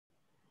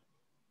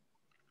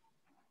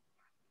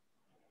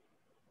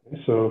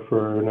So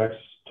for our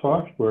next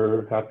talk,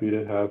 we're happy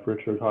to have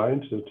Richard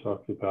Hind to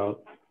talk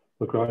about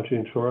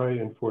Lagrangian tori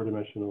in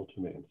four-dimensional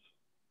domains.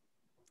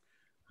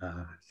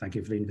 Thank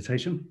you for the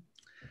invitation.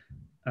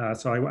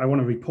 So I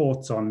want to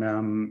report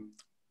on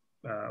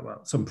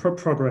some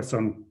progress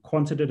on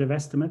quantitative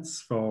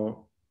estimates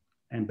for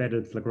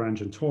embedded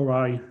Lagrangian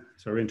tori.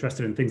 So we're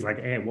interested in things like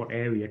what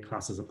area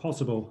classes are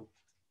possible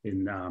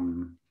in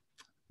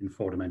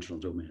four-dimensional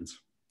domains.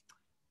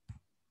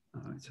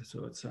 All right,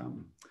 so it's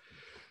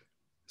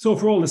so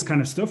for all this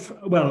kind of stuff,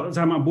 well, as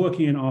I'm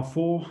working in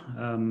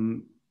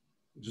R4,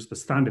 just the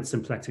standard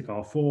symplectic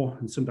R4,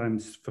 and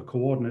sometimes for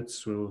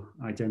coordinates, we'll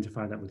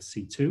identify that with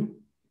C2.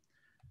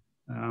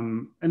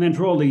 And then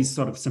for all these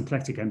sort of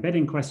symplectic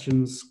embedding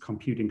questions,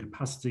 computing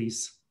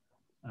capacities,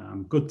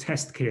 good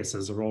test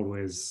cases are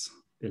always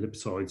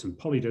ellipsoids and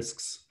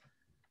polydisks.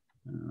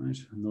 All right,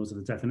 and those are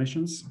the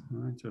definitions.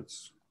 All right, so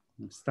it's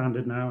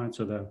standard now. And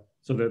so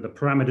the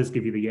parameters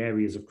give you the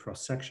areas of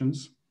cross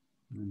sections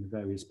in the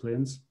various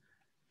planes.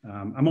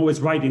 I'm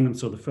always writing them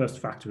so the first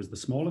factor is the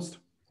smallest.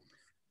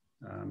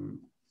 And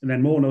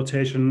then more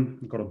notation,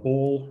 we've got a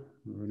ball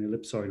or an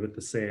ellipsoid with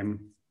the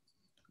same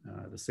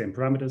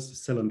parameters, a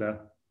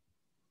cylinder.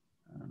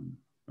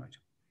 Right.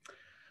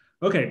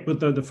 Okay, but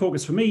the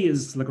focus for me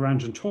is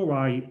Lagrangian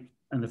tori,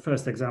 and the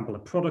first example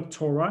of product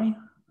tori,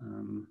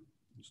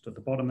 just at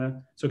the bottom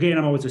there. So again,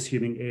 I'm always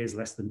assuming A is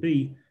less than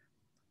B.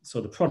 So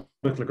the product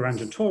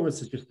Lagrangian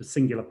torus is just the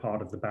singular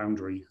part of the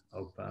boundary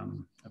of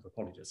a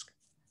polydisk.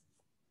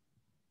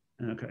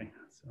 Okay,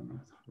 so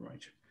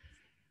right.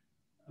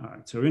 All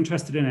right, so we're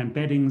interested in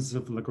embeddings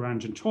of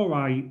Lagrangian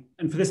tori,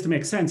 and for this to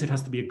make sense, it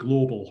has to be a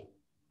global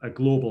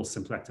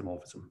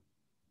symplectomorphism.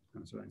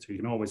 So you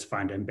can always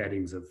find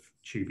embeddings of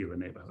tubular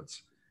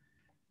neighborhoods.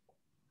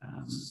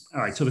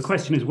 All right, so the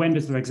question is, when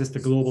does there exist a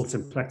global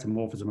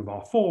symplectomorphism of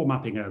R4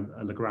 mapping a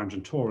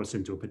Lagrangian torus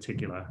into a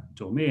particular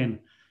domain?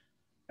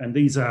 And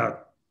these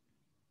are,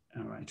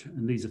 all right,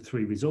 and these are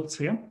three results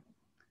here.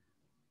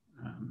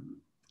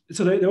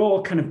 So they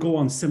all kind of go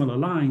on similar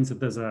lines. That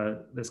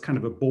there's kind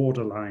of a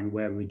borderline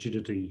where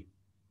rigidity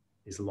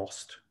is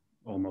lost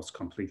almost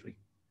completely.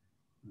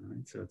 All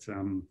right, so it's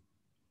all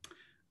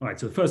right.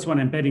 So the first one,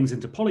 embeddings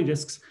into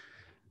polydisks.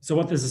 So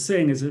what this is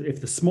saying is that if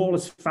the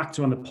smallest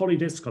factor on the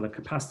polydisk or the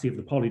capacity of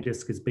the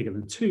polydisk is bigger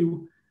than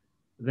 2,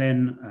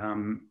 then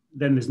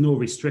there's no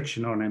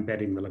restriction on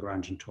embedding the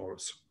Lagrangian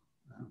torus.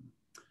 All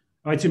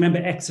right. So remember,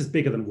 x is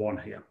bigger than 1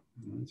 here.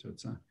 Right, so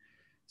it's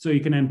so you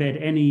can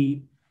embed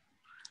any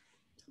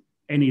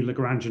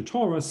Lagrangian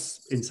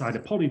torus inside a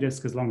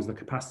polydisk as long as the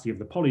capacity of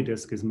the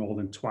polydisk is more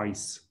than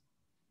twice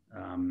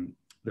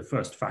the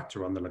first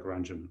factor on the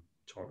Lagrangian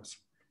torus.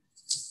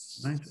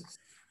 Right.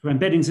 For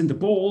embeddings into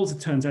balls,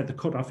 it turns out the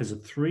cutoff is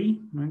at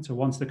 3. Right. So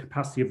once the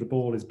capacity of the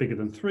ball is bigger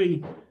than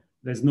 3,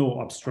 there's no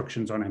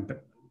obstructions on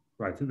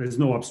there's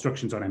no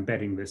obstructions on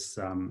embedding this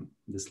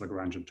this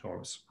Lagrangian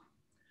torus.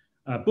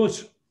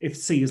 But if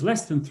C is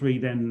less than 3,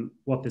 then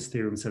what this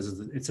theorem says is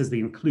that it says the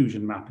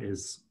inclusion map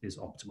is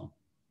optimal.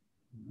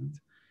 Right.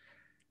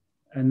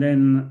 And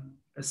then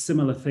a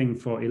similar thing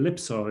for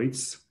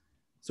ellipsoids.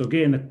 So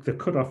again, the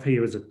cutoff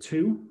here is at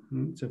 2.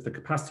 Right. So if the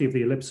capacity of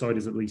the ellipsoid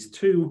is at least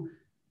 2,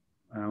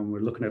 we're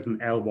looking at an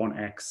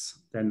L1x,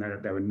 then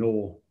there are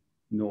no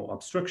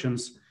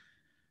obstructions.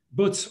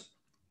 But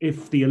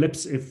if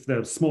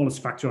the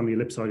smallest factor on the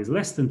ellipsoid is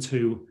less than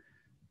 2,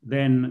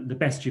 then the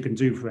best you can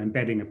do for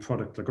embedding a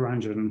product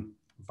Lagrangian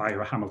via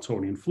a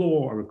Hamiltonian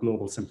floor or a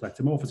global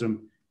symplectomorphism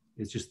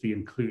is just the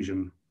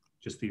inclusion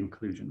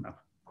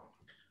map.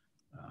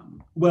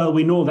 Well,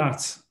 we know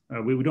that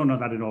we don't know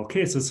that in all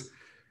cases.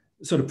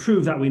 So to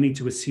prove that, we need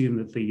to assume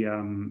that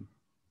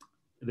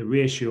the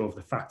ratio of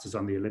the factors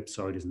on the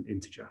ellipsoid is an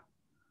integer.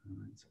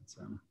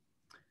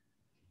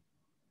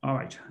 All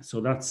right,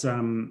 so that's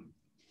how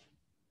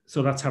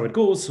it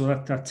goes. So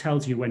that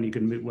tells you when you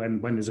can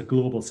when there's a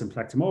global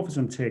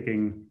symplectomorphism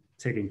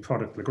taking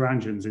product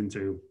Lagrangians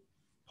into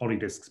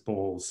polydisks,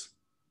 balls,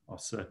 or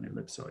certain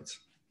ellipsoids.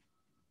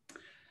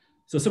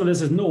 So some of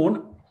this is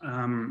known.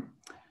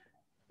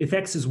 If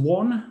x is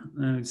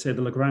 1, say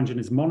the Lagrangian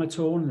is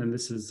monotone, and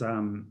this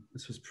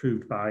was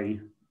proved by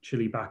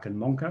Chilibak and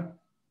Monka,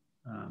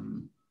 at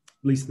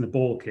least in the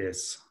ball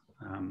case.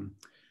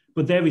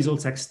 But their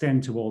results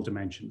extend to all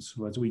dimensions,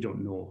 whereas we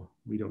don't know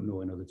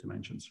in other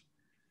dimensions.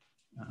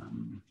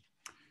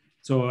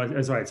 So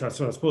I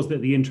suppose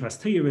that the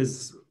interest here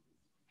is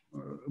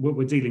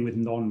we're dealing with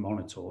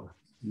non-monotone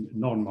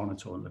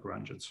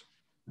Lagrangians,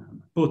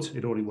 but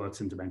it only works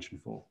in dimension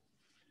 4.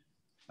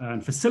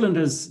 And for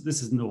cylinders,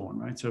 this is known,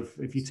 right? So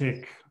if you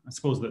take, I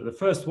suppose that the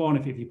first one,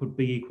 if you put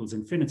b equals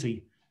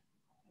infinity,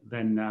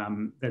 then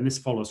this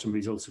follows from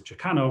results of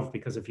Chekhanov,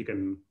 because if you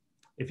can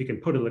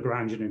put a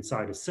Lagrangian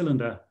inside a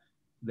cylinder,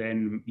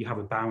 then you have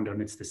a bound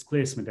on its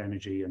displacement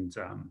energy, and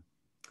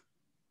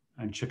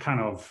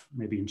Chekhanov,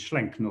 maybe in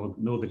Schlenk,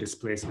 know the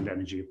displacement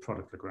energy of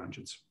product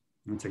Lagrangians.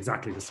 And it's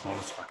exactly the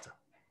smallest factor.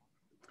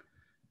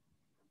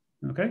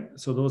 Okay,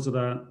 so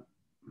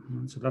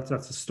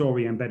that's the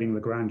story embedding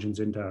Lagrangians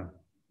into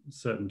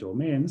certain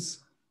domains.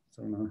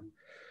 So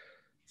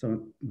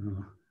So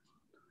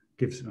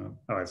gives all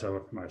right.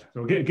 So right.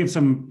 So we'll give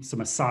some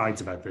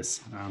asides about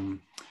this.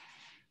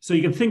 So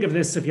you can think of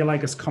this, if you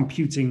like, as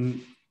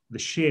computing the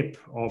shape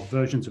or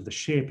versions of the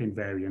shape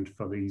invariant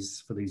for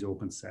these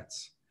open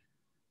sets.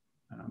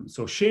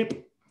 So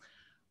shape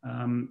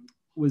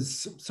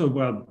was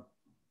well,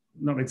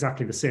 not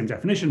exactly the same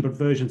definition, but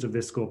versions of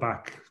this go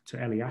back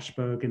to Ellie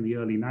Ashberg in the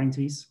early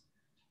 90s.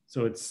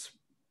 So it's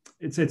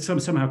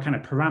somehow kind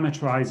of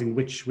parameterizing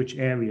which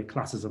area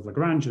classes of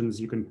Lagrangians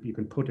you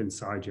can put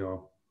inside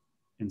your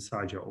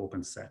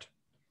open set.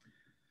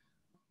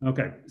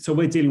 Okay, so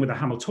we're dealing with a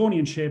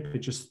Hamiltonian shape. It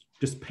just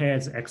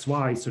pairs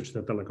XY such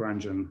that the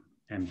Lagrangian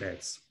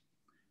embeds.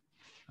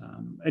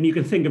 And you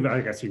can think of it,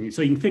 I guess, so you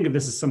can think of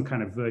this as some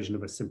kind of version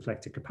of a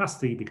symplectic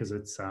capacity because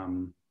it's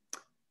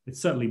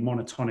certainly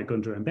monotonic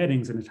under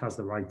embeddings and it has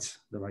the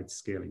right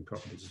scaling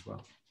properties as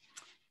well.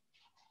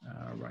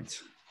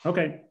 Right.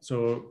 Okay,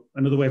 so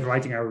another way of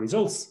writing our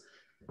results.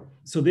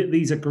 So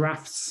these are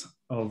graphs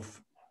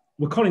of,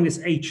 we're calling this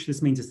H.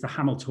 This means it's the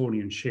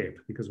Hamiltonian shape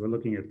because we're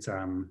looking at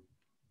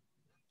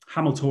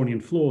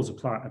Hamiltonian flows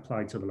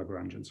applied to the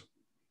Lagrangians.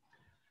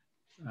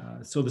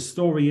 So the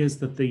story is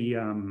that the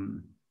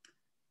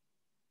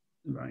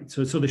right.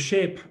 So the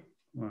shape.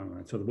 Well,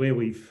 right, so the way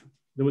we've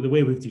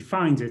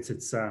defined it,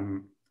 it's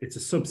a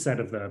subset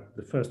of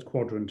the first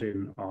quadrant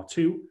in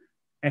R2.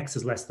 X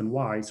is less than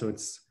Y, so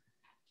it's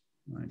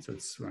right. So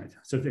it's right.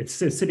 So it's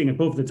sitting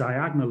above the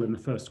diagonal in the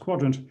first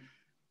quadrant,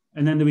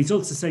 and then the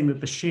results are saying that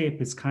the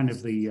shape is kind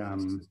of the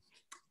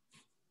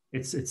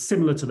it's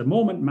similar to the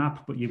moment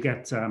map, but you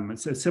get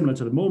it's similar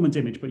to the moment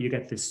image, but you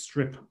get this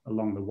strip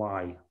along the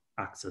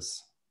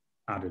y-axis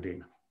added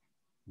in.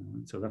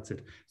 So that's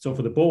it. So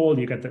for the ball,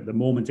 you get the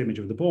moment image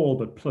of the ball,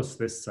 but plus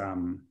this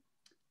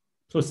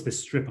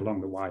strip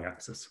along the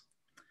y-axis.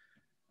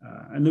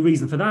 And the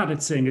reason for that,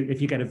 it's saying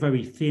if you get a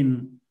very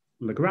thin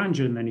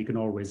Lagrangian, then you can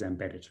always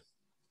embed it.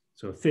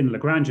 So a thin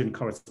Lagrangian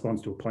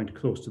corresponds to a point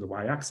close to the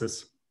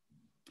y-axis,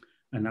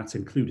 and that's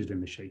included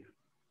in the shape.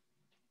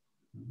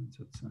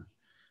 So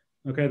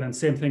okay, then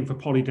same thing for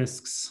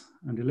polydiscs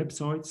and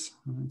ellipsoids.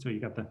 So you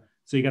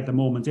get the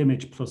moment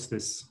image plus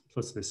this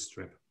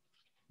strip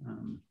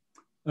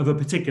of a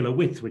particular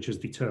width, which is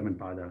determined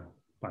by the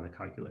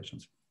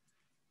calculations.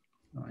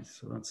 All right,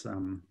 so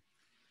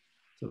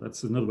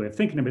that's another way of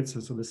thinking of it.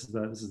 So this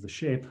is the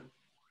shape.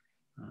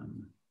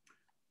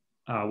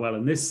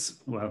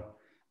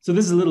 So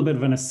this is a little bit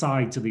of an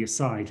aside to the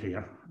aside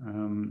here.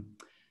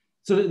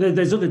 So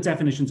there's other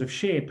definitions of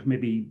shape,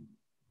 maybe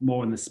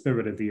more in the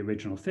spirit of the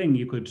original thing.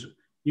 You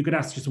could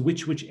ask just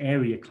which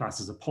area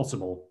classes are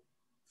possible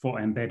for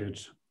embedded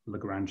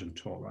Lagrangian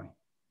tori.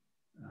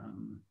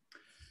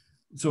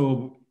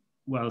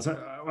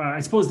 I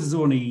suppose there's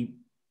only,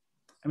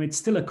 it's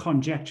still a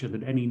conjecture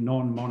that any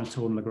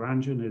non-monotone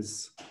Lagrangian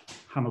is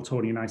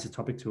Hamiltonian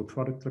isotopic to a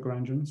product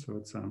Lagrangian. So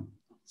it's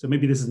so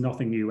maybe this is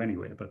nothing new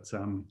anyway. But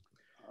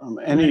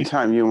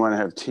anytime you want to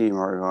have tea,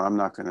 Mario, I'm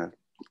not going to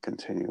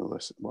continue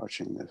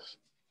watching this.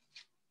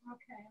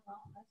 Okay, well,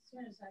 as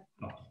soon as I.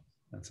 Oh,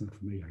 that's enough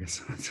for me, I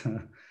guess.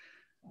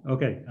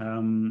 Okay.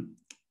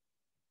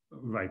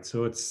 Right.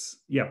 So it's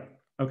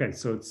Okay.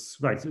 So it's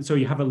right. So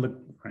you have a look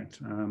right.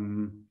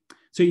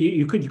 So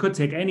you could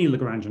take any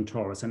Lagrangian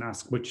torus and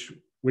ask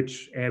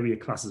which area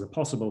classes are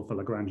possible for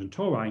Lagrangian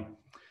tori.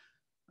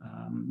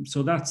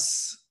 So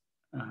that's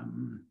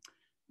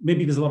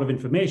maybe there's a lot of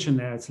information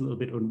there. It's a little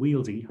bit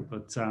unwieldy,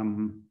 but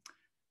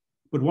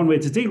one way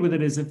to deal with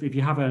it is if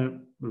you have a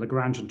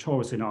Lagrangian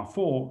torus in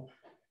R4,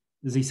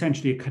 there's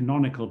essentially a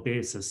canonical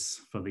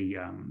basis for the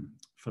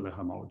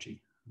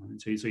homology.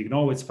 Right? So you can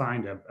always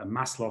find a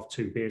Maslov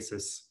 2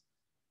 basis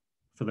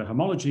for the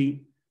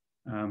homology,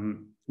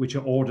 which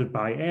are ordered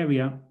by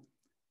area,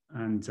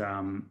 and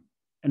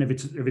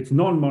if it's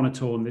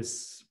non-monotone,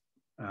 there's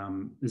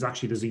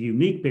a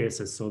unique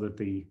basis so that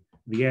the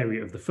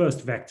area of the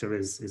first vector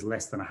is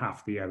less than a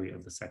half the area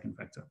of the second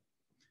vector.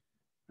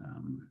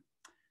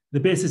 The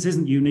basis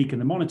isn't unique in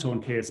the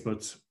monotone case,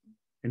 but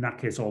in that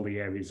case, all the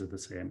areas are the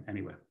same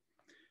anyway.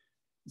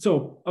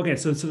 So, okay,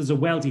 so there's a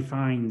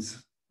well-defined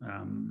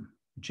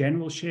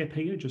general shape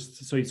here.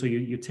 Just so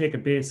you take a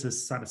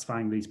basis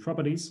satisfying these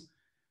properties,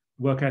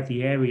 work out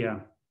the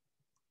area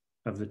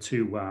of the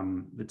two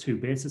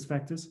basis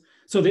vectors.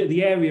 So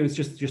the area is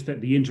just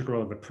the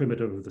integral of a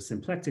primitive of the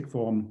symplectic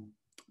form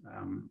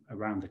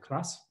around the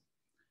class.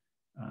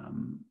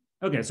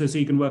 Okay, so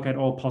you can work out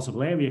all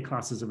possible area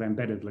classes of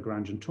embedded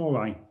Lagrangian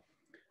tori.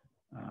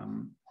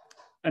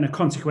 And a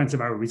consequence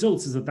of our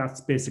results is that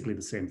that's basically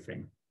the same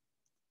thing.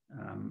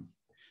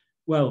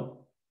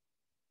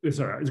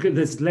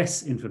 There's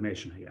less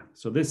information here.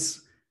 So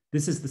this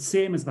is the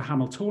same as the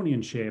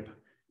Hamiltonian shape,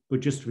 but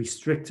just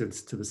restricted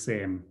to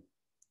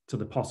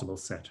the possible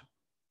set.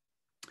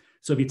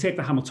 So if you take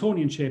the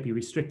Hamiltonian shape, you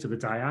restrict to the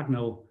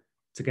diagonal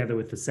together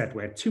with the set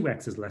where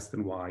 2x is less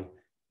than y,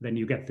 then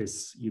you get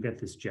this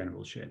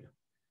general shape.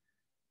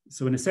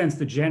 So in a sense,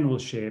 the general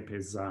shape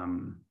is a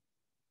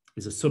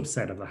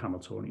subset of the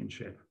Hamiltonian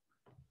shape.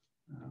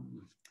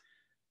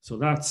 So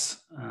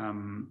that's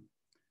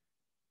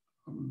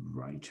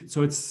Right.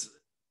 So it's,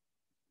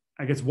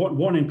 I guess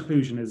one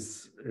inclusion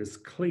is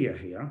clear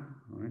here.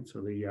 Right.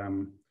 So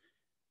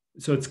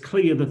so it's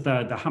clear that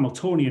the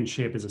Hamiltonian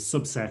shape is a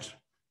subset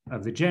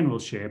of the general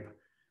shape,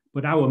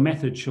 but our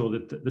methods show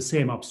that the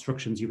same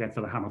obstructions you get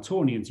for the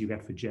Hamiltonians you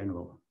get for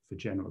general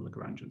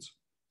Lagrangians.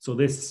 So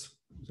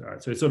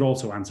so it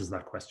also answers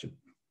that question.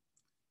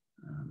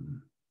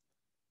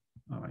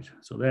 All right.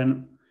 So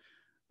then,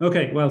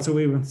 okay. Well, so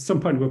at some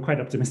point we were quite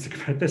optimistic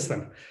about this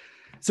then.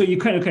 So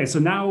so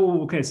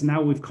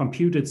now we've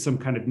computed some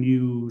kind of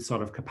new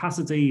sort of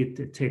capacity.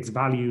 It takes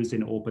values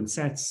in open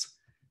sets.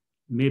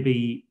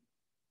 Maybe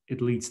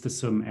it leads to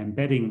some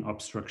embedding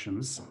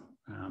obstructions.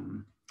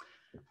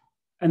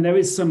 And there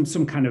is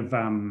some kind of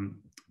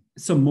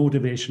some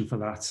motivation for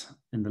that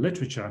in the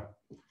literature.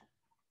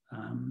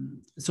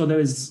 So there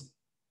is,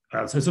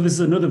 so this is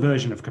another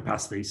version of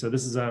capacity. So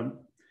this is another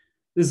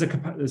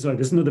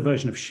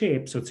version of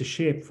shape. So it's a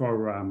shape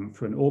for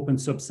an open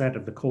subset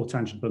of the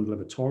cotangent bundle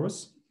of a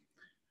torus.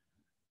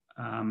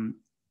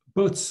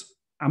 But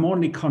I'm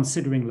only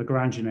considering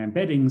Lagrangian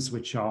embeddings,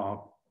 which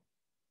are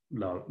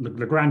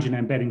Lagrangian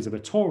embeddings of a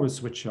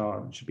torus, which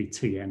should be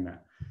Tn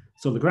there.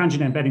 So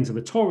Lagrangian embeddings of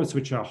a torus,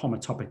 which are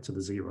homotopic to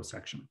the zero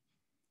section.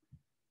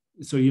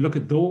 So you look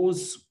at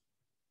those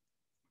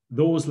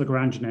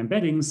Lagrangian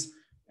embeddings,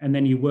 and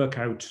then you work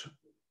out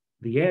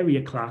the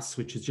area class,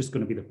 which is just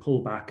going to be the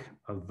pullback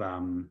of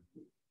the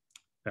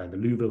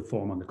Liouville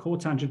form on the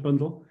cotangent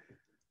bundle.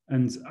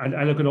 And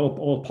I look at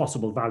all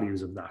possible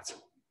values of that.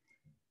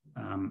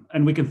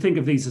 And we can think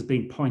of these as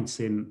being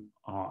points in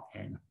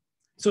Rn.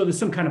 So there's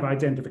some kind of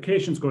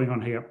identifications going on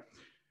here.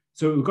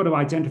 So we've got to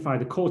identify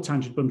the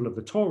cotangent bundle of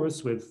the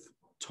torus with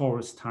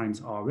torus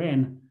times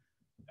Rn.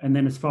 And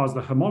then as far as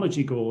the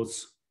homology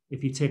goes,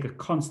 if you take a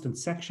constant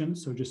section,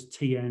 so just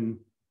Tn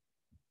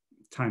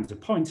times a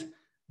point,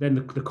 then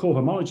the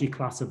cohomology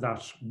class of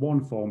that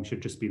one form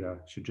should just be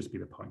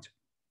the point.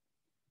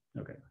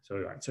 Okay, so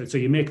right, so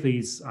you make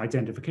these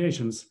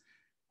identifications.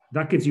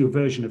 That gives you a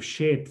version of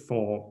shape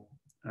for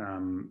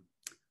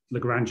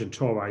Lagrangian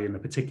tori in a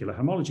particular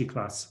homology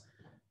class.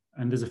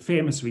 And there's a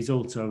famous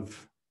result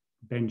of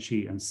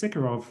Benchi and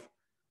Sikharov.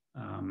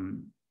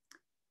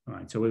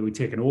 Right, so we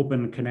take an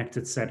open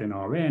connected set in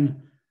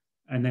Rn,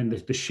 and then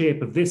the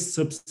shape of this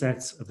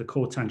subset of the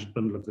cotangent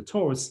bundle of the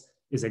torus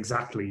is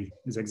exactly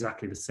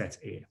the set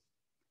A.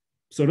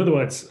 So in other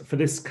words, for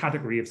this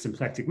category of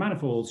symplectic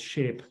manifolds,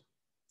 shape,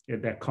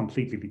 they're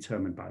completely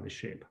determined by the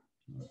shape.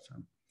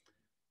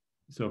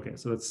 So okay,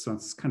 so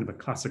that's kind of a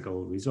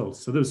classical result.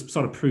 So those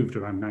sort of proved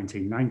around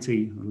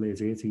 1990, or late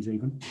 80s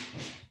even.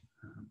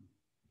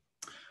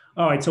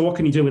 All right, so what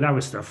can you do with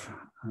our stuff?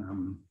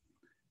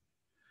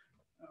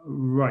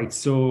 Right,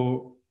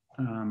 so,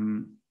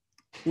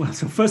 well,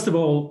 so first of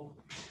all,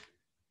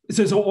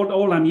 so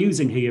all I'm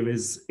using here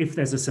is if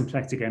there's a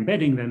symplectic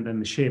embedding, then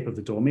the shape of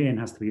the domain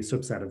has to be a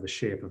subset of the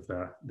shape of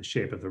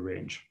the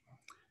range.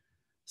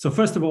 So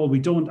first of all, we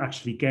don't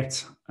actually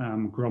get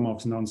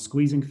Gromov's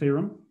non-squeezing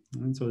theorem.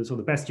 And so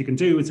the best you can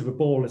do is if a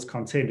ball is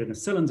contained in a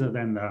cylinder,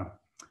 then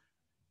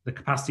the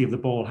capacity of the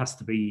ball has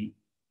to be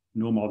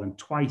no more than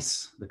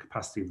twice the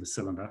capacity of the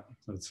cylinder.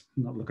 So it's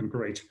not looking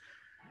great.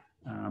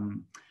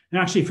 And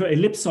actually for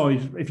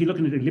ellipsoid, if you're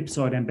looking at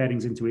ellipsoid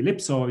embeddings into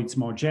ellipsoids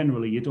more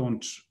generally, it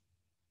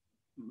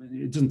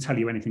doesn't tell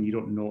you anything you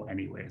don't know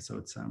anyway. So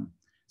it's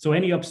so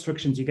any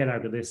obstructions you get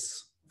out of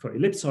this for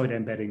ellipsoid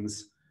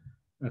embeddings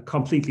are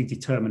completely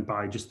determined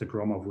by just the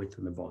Gromov width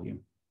and the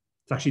volume.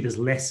 It's actually, there's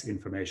less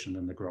information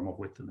than the Gromov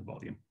width and the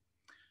volume.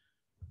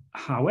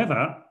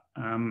 However,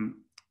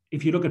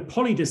 if you look at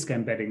polydisk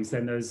embeddings,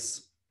 then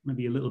there's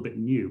maybe a little bit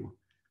new.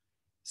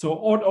 So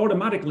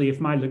automatically,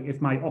 if my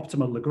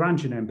optimal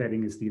Lagrangian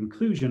embedding is the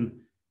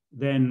inclusion,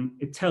 then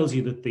it tells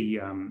you that the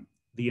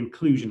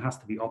inclusion has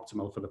to be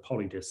optimal for the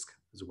polydisk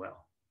as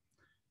well.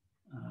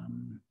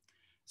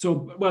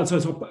 So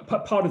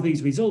part of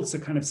these results are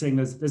kind of saying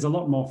there's a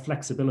lot more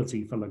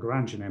flexibility for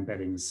Lagrangian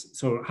embeddings.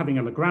 So having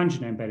a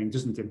Lagrangian embedding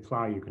doesn't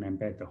imply you can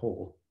embed the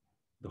whole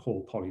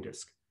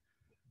polydisk.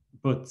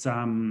 But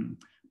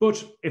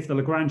if the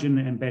Lagrangian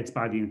embeds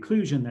by the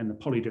inclusion, then the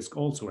polydisk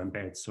also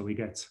embeds. So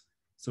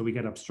we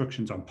get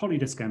obstructions on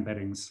polydisk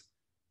embeddings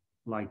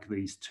like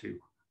these two.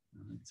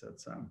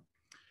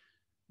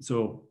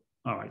 So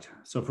all right.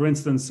 So for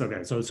instance,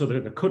 okay, so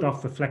the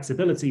cutoff for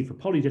flexibility for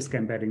polydisk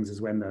embeddings is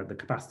when the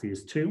capacity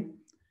is 2.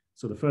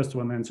 So the first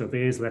one then, so if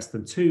A is less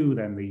than 2,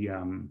 then the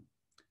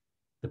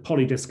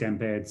polydisk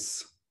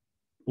embeds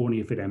only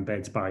if it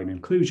embeds by an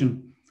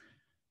inclusion.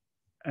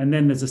 And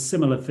then there's a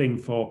similar thing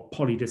for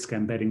polydisk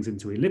embeddings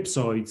into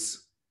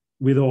ellipsoids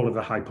with all of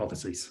the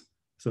hypotheses.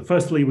 So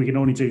firstly, we can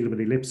only deal with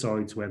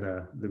ellipsoids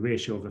where the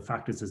ratio of the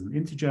factors is an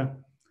integer.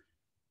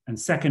 And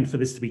second, for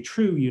this to be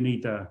true, you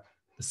need the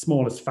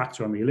smallest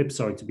factor on the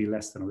ellipsoid to be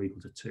less than or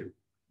equal to 2.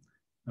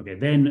 Okay,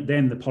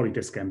 then the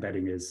polydisk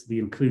embedding the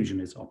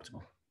inclusion is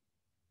optimal.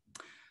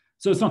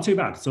 So it's not too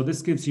bad. So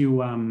this gives you,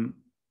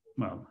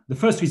 well, the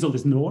first result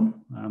is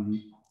known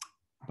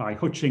by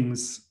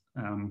Hutchings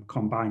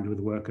combined with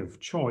the work of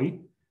Choi.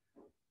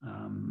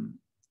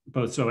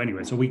 but so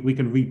anyway, so we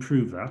can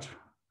reprove that.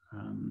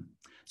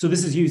 So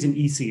this is using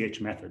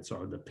ECH method.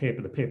 So the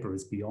paper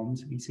is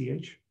beyond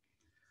ECH.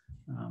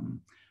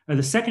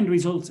 The second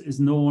result is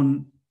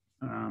known,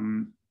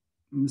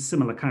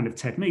 similar kind of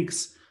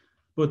techniques,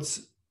 but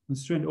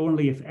constrained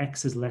only if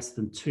x is less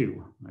than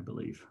 2, I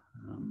believe.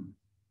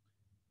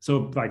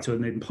 So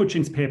in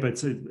Hutchings' paper,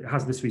 it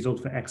has this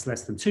result for x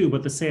less than 2,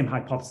 but the same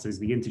hypothesis,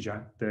 the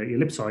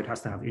ellipsoid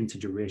has to have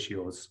integer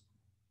ratios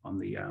on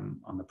the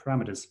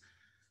parameters.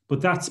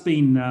 But that's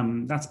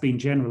been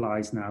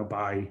generalized now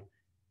by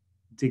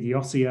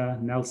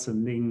Digiosia,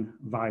 Nelson, Ning,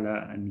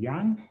 Weiler, and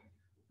Yang.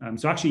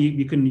 So actually,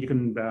 you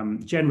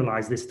can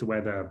generalize this to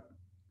where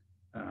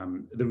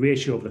the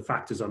ratio of the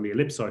factors on the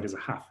ellipsoid is a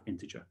half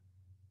integer.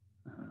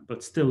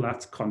 But still,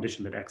 that's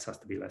condition that x has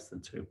to be less than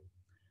 2.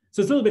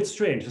 So it's a little bit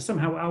strange. So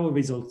somehow our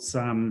results,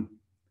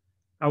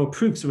 our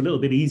proofs are a little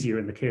bit easier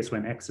in the case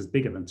when x is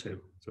bigger than 2.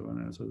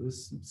 So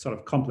this sort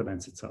of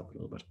complements itself a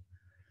little bit.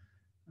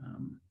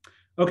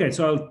 Okay,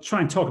 so I'll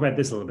try and talk about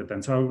this a little bit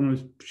then. So I'm going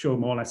to show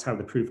more or less how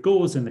the proof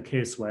goes in the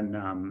case when,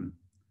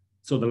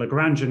 so the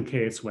Lagrangian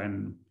case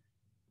when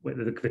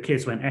the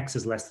case when x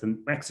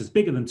is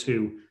bigger than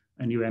 2,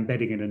 and you're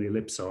embedding in an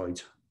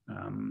ellipsoid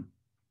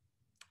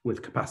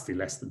with capacity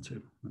less than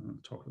 2. I'll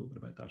talk a little bit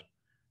about that.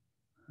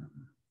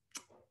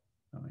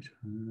 All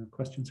right,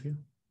 questions here?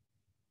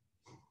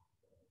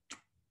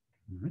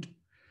 All right.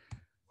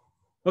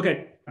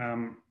 Okay.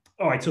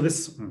 All right. So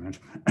this.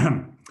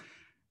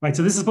 Right.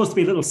 So this is supposed to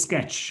be a little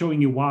sketch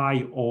showing you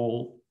why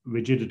all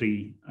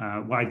rigidity,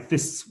 why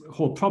this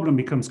whole problem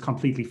becomes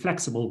completely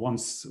flexible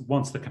once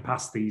the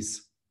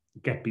capacities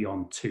get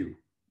beyond 2,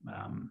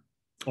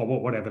 or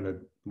whatever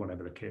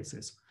the case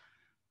is.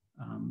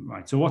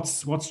 Right. So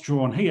what's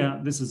drawn here?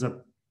 This is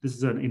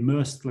an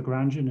immersed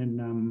Lagrangian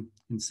in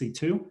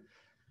C2.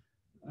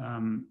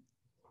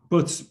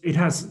 But it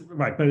has,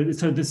 right, but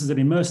so this is an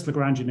immersed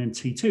Lagrangian in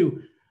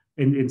T2,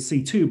 in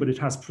C2, but it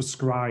has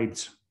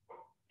prescribed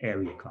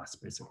area class,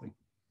 basically.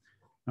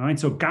 All right,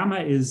 so gamma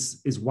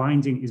is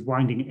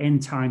winding n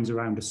times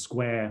around a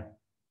square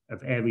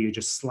of area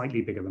just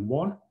slightly bigger than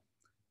 1,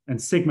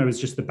 and sigma is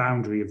just the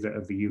boundary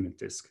of the unit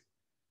disk.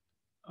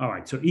 All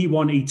right, so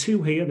E1,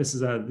 E2 here, this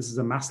is a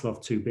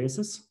Maslov 2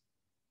 basis.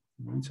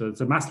 Right, so it's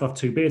a Maslov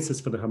 2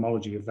 basis for the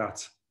homology of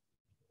that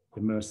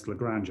immersed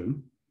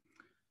Lagrangian.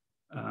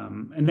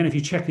 And then if you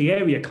check the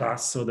area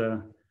class, so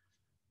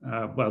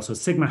so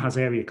sigma has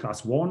area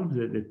class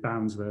 1, it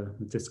bounds the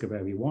disk of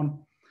area 1.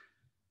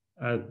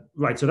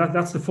 Right, so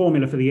that's the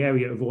formula for the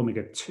area of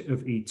omega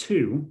of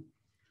E2.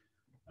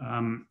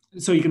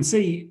 So you can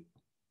see,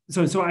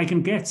 so I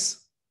can get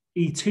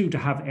E2 to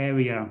have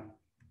area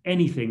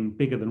anything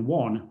bigger than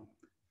 1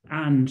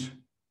 and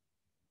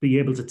be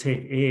able to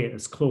take A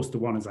as close to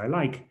 1 as I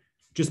like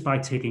just by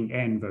taking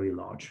n very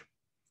large.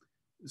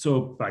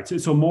 So, right,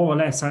 so more or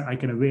less, I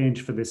can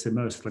arrange for this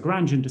immersed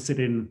Lagrangian to sit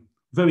in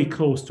very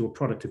close to a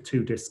product of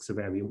 2 disks of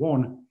area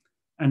 1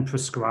 and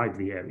prescribe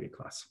the area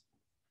class.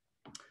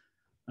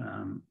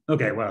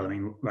 Okay, well, I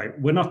mean, right,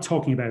 we're not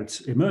talking about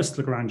immersed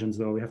Lagrangians,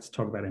 though. We have to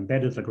talk about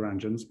embedded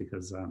Lagrangians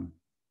because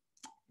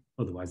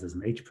otherwise there's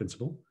an H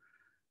principle.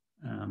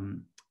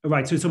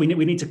 Right, so we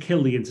need to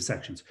kill the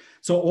intersections.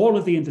 So all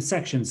of the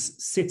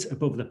intersections sit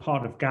above the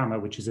part of gamma,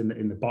 which is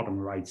in the bottom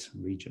right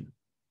region.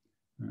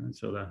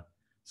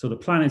 So the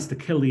plan is to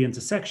kill the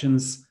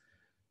intersections.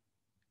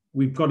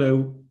 We've got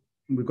to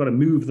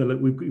move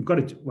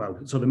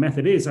so the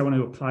method is I want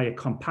to apply a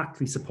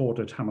compactly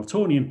supported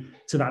Hamiltonian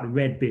to that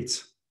red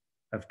bit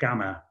of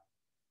gamma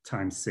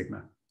times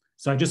sigma.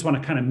 So I just want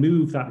to kind of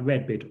move that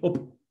red bit up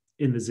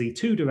in the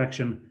Z2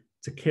 direction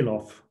to kill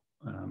off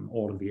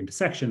all of the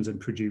intersections and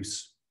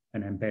produce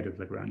an embedded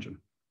Lagrangian.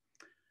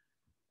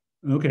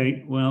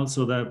 Okay, well,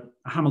 so the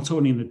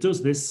Hamiltonian that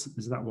does this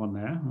is that one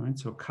there, right?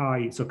 So chi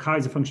is a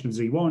function of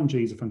Z1,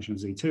 G is a function of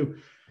Z2.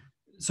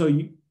 So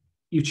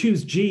you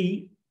choose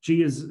G.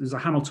 G is a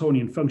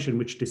Hamiltonian function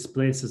which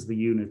displaces the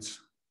unit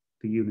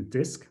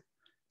disk.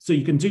 So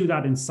you can do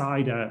that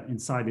inside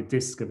a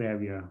disk of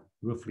area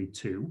roughly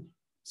 2.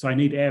 So I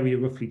need area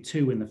roughly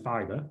 2 in the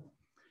fiber.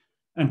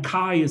 And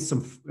chi is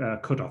some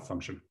cutoff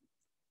function.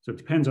 So it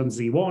depends on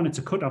Z1, it's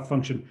a cutoff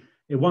function.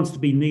 It wants to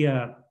be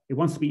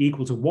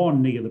equal to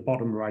 1 near the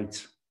bottom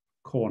right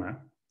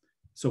corner.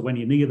 So when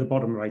you're near the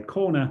bottom right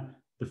corner,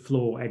 the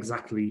flow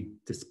exactly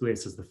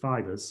displaces the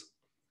fibers.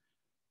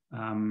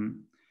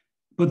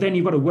 But then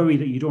you've got to worry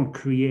that you don't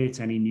create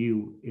any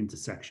new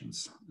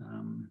intersections.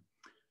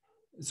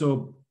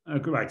 So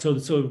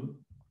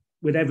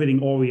with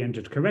everything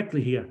oriented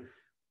correctly here,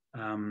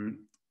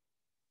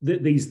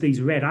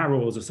 these red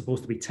arrows are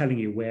supposed to be telling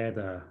you where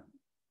the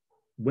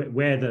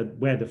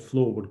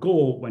flow would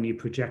go when you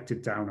project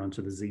it down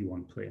onto the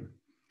Z1 plane.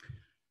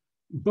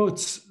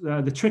 But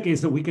the trick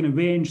is that we can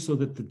arrange so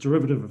that the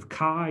derivative of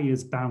chi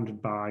is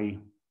bounded by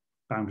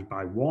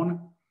 1.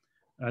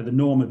 The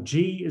norm of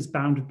G is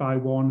bounded by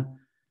 1.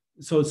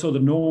 So the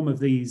norm of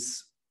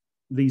these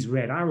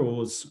red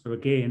arrows are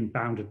again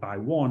bounded by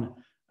 1.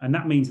 And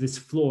that means this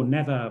flow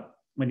never,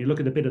 when you look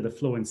at a bit of the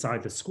flow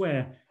inside the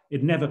square,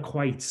 it never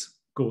quite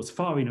goes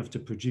far enough to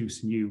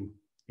produce new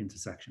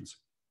intersections.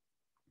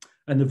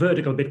 And the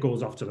vertical bit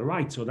goes off to the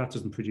right, so that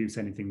doesn't produce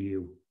anything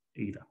new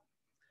either.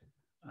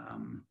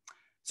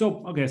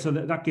 Okay, so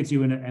that gives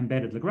you an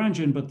embedded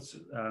Lagrangian, but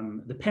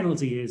the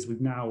penalty is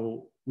we've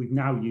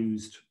now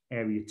used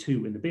area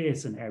 2 in the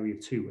base and area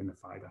 2 in the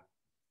fiber.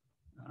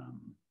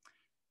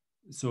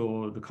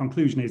 So the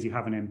conclusion is you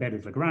have an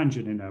embedded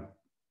Lagrangian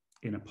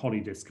in a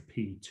polydisk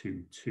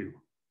P22.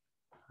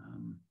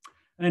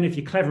 And if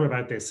you're clever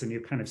about this and you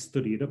kind of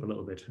study it up a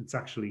little bit, it's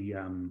actually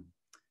in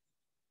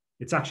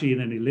an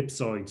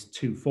ellipsoid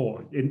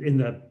 2,4.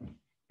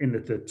 In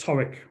the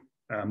toric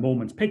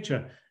moment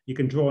picture, you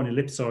can draw an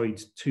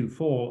ellipsoid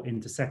 2,4,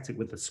 intersect it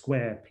with the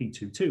square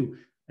P22,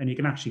 and you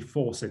can actually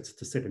force it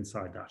to sit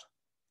inside that,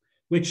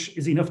 which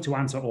is enough to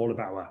answer all of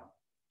our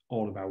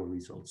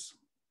results.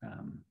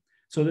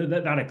 So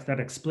that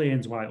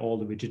explains why all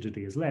the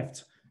rigidity is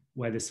left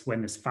when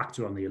this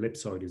factor on the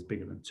ellipsoid is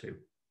bigger than 2.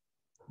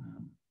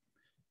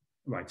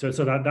 Right, so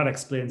that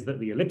explains the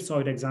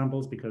ellipsoid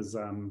examples because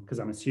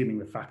I'm assuming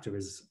the factor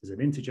is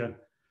an integer.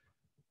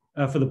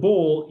 For the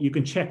ball, you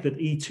can check that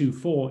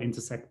E24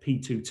 intersect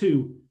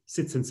P22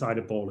 sits inside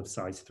a ball of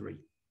size 3.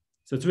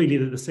 So it's really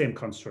the same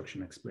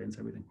construction explains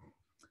everything.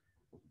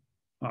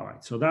 All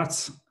right, so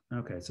that's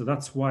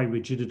why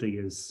rigidity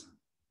is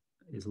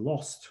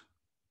lost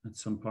at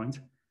some point.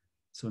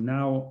 So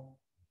now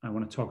I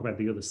want to talk about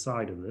the other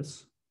side of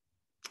this.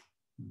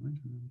 All right,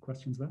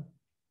 questions there?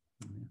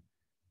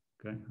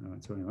 Okay, all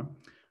right, so anyway.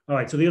 All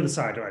right, so the other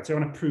side, all right, so I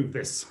want to prove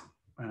this.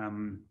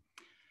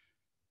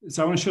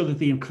 So I want to show that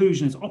the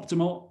inclusion is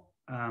optimal,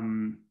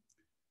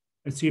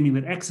 assuming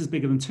that x is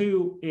bigger than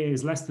 2, a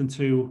is less than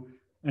 2,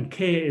 and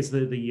k is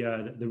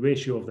the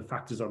ratio of the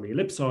factors on the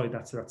ellipsoid.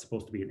 That's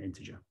supposed to be an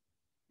integer.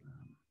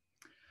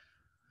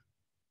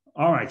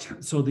 All right,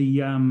 so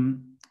the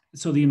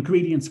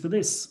ingredients for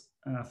this,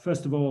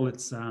 first of all,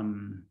 it's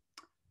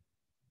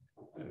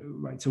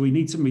right. So we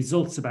need some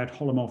results about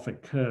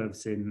holomorphic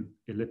curves in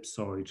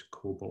ellipsoid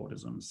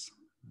cobordisms.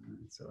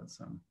 So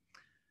it's all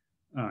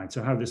right.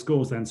 So how this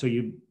goes then? So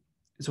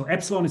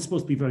epsilon is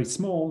supposed to be very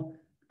small.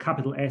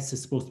 Capital S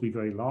is supposed to be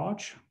very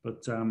large.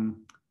 But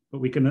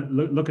we can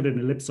look at an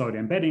ellipsoid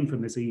embedding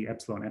from this E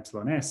epsilon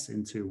epsilon S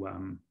into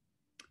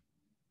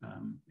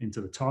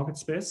the target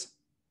space.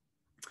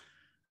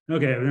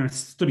 Okay, we're going to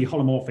study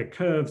holomorphic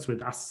curves with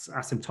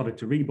asymptotic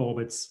to Reeb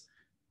orbits.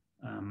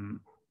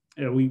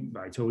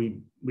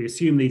 We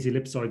assume these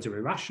ellipsoids are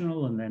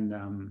irrational, and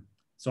then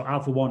so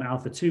alpha 1,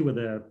 alpha 2 are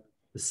the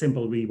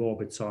simple Reeb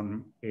orbits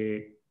on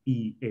E,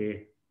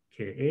 A,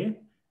 K, A,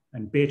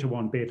 and beta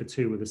 1, beta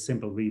 2 are the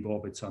simple Reeb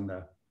orbits on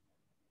the.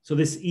 So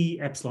this E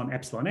epsilon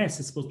epsilon S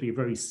is supposed to be a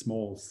very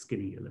small,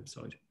 skinny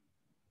ellipsoid.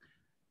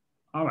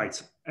 All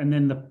right, and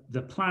then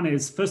the plan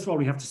is, first of all,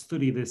 we have to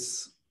study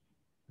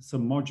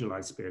some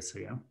moduli space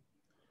here.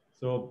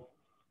 So,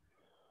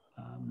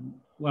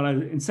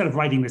 instead of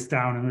writing this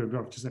down, I'm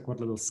going to just like a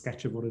little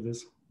sketch of what it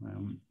is.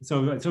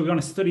 So we're going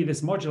to study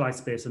this moduli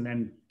space and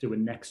then do a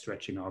neck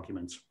stretching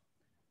argument.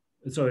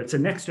 So it's a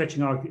neck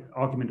stretching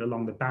argument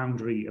along the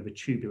boundary of a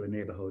tubular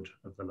neighborhood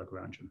of the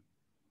Lagrangian.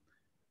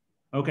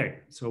 Okay,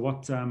 so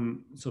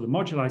so the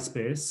moduli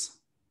space,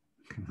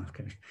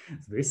 okay,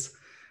 this.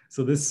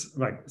 So this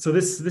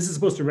is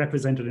supposed to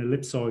represent an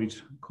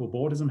ellipsoid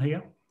cobordism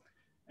here.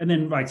 And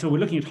then, right, so we're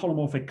looking at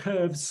holomorphic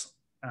curves.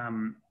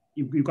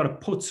 You've got to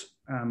put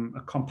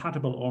a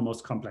compatible,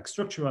 almost complex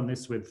structure on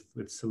this with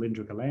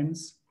cylindrical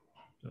ends.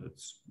 So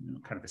it's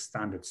kind of a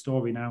standard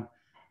story now.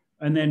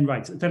 And then,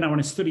 right, then I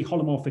want to study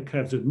holomorphic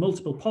curves with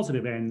multiple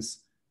positive ends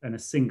and a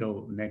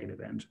single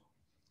negative end.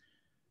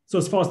 So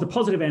as far as the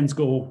positive ends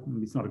go,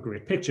 it's not a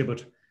great picture,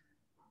 but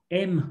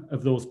m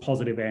of those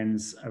positive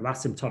ends are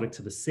asymptotic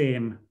to the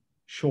same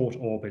short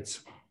orbit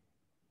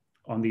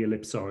on the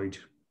ellipsoid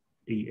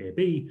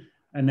EAB.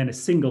 And then a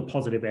single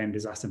positive end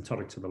is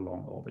asymptotic to the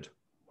long orbit.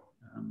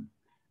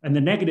 And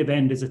the negative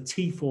end is a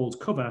t-fold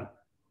cover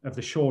of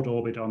the short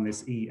orbit on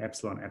this E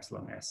epsilon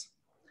epsilon S.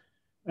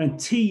 And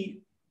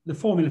T, the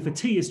formula for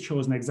T is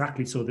chosen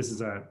exactly so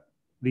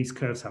these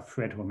curves have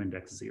Fredholm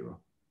index 0.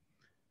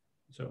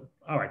 So,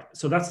 all right,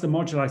 so that's the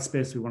moduli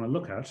space we want to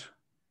look at.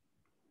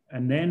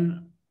 And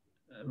then,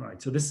 right,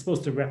 so this is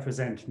supposed to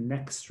represent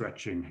neck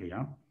stretching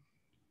here.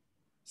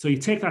 So you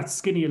take that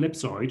skinny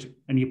ellipsoid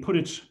and you put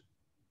it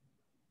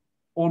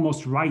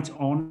almost right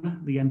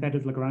on the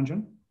embedded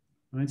Lagrangian.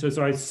 Right? So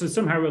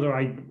somehow or other,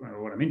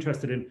 what I'm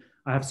interested in,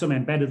 I have some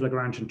embedded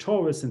Lagrangian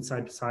torus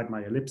beside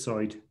my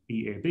ellipsoid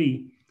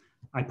EAB.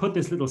 I put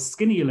this little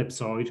skinny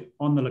ellipsoid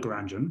on the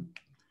Lagrangian,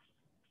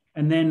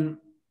 and then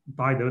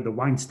by the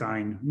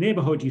Weinstein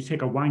neighborhood, you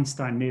take a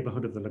Weinstein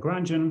neighborhood of the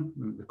Lagrangian,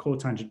 the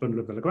cotangent bundle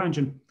of the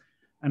Lagrangian,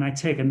 and I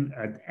take an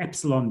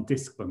epsilon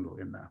disk bundle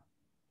in there.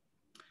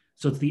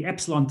 So it's the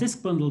epsilon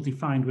disk bundle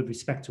defined with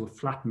respect to a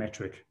flat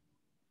metric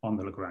on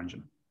the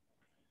Lagrangian.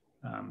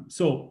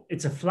 So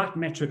it's a flat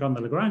metric on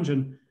the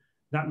Lagrangian.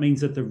 That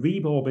means that the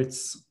Reeb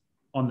orbits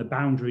on the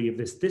boundary of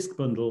this disk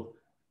bundle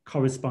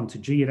correspond to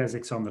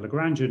geodesics on the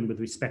Lagrangian with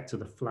respect to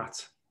the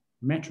flat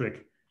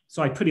metric.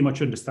 So I pretty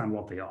much understand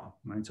what they are,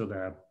 right? So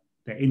they're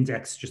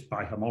indexed just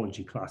by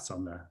homology class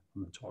on the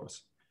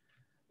torus.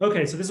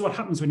 Okay, so this is what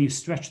happens when you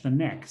stretch the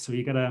neck. So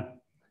you get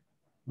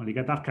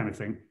that kind of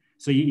thing.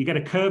 So you get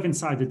a curve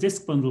inside the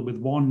disk bundle with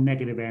one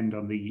negative end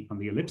on the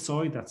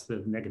ellipsoid. That's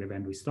the negative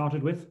end we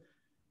started with.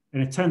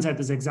 And it turns out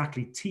there's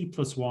exactly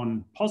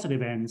t+1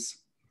 positive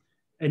ends.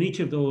 And each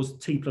of those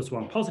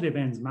t+1 positive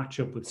ends match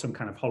up with some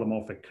kind of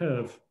holomorphic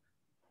curve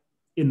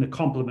in the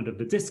complement of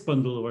the disk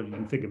bundle, or you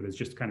can think of it as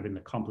just kind of in the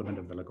complement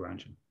of the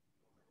Lagrangian.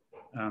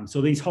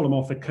 So these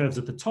holomorphic curves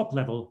at the top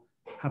level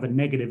have a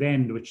negative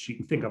end, which you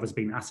can think of as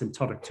being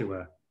asymptotic to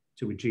a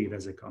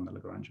geodesic on the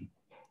Lagrangian.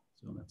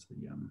 So that's the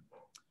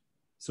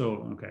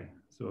okay,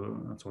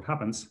 so that's what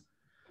happens.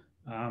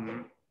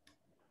 All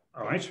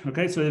right,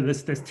 okay, so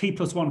there's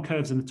t+1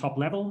 curves in the top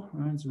level,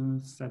 right? So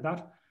said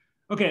that.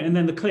 Okay, and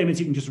then the claim is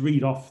you can just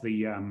read off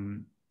the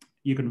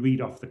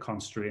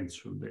constraints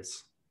from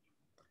this.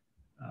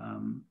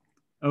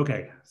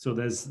 Okay, so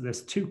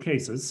there's two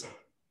cases.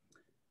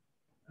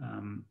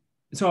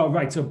 So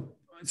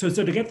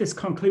to get this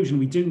conclusion,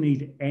 we do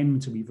need M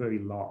to be very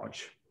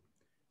large.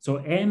 So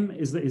M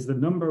is the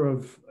number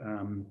of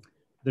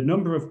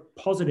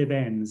positive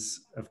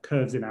ends of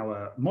curves in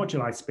our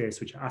moduli space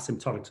which are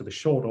asymptotic to the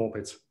short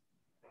orbit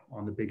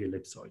on the big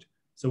ellipsoid.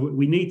 So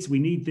we need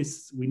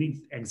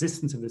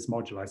existence of this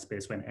moduli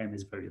space when M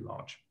is very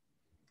large.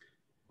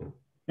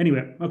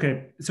 Anyway,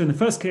 okay, so in the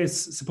first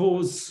case,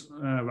 suppose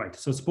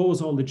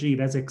all the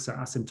geodesics are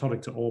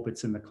asymptotic to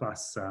orbits in the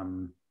class,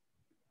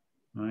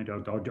 right,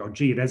 or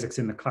geodesics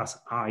in the class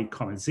I,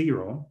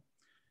 0.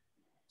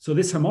 So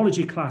this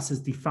homology class is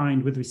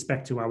defined with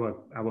respect to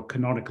our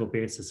canonical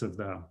basis of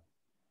the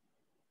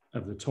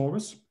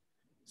torus.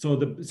 So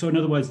in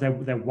other words,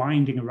 they're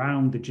winding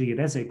around the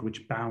geodesic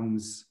which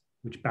bounds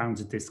a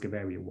disk of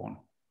area 1.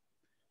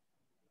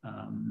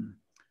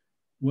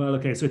 Well,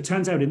 okay, so it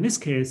turns out in this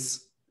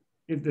case,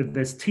 if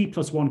there's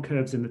t+1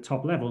 curves in the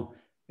top level,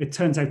 it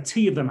turns out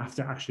t of them have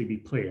to actually be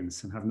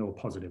planes and have no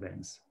positive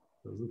ends.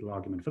 There's a little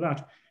argument for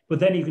that.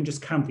 But then you can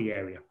just count the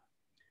area.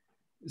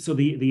 So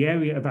the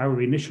area of our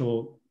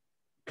initial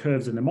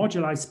curves in the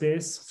moduli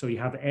space, so you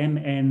have M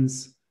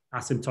ends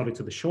asymptotic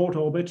to the short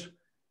orbit,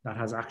 that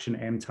has action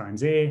M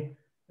times A,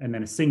 and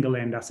then a single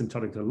end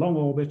asymptotic to the long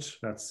orbit,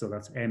 that's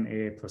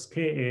MA plus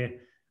KA.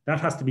 That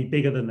has to be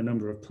bigger than the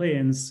number of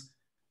planes.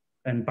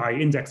 And by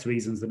index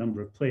reasons, the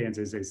number of planes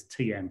is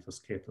Tm plus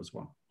K plus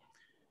 1.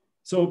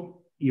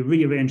 So you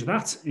rearrange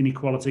that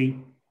inequality,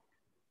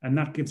 and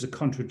that gives a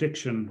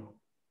contradiction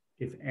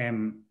if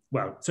M,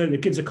 so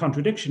it gives a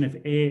contradiction if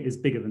A is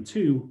bigger than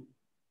 2,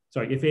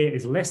 if A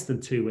is less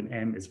than 2 and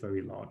M is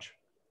very large.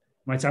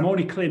 Right, so I'm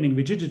only claiming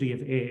rigidity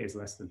if A is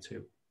less than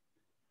 2.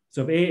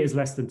 So if A is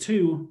less than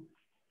 2,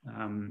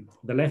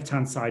 the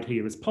left-hand side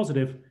here is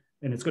positive,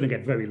 and it's going to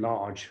get very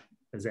large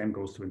as M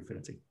goes to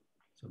infinity.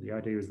 So the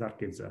idea is that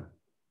gives a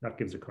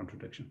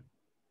contradiction.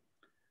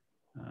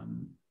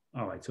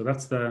 All right, so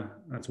that's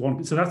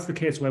one. So that's the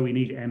case where we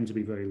need M to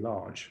be very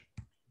large.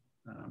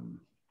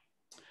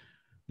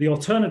 The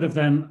alternative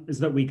then is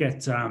that we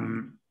get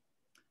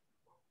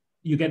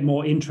you get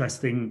more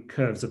interesting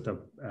curves at the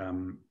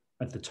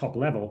top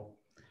level.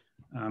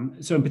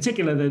 So in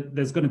particular,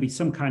 there's going to be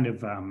some kind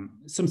of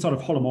some sort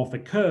of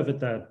holomorphic curve at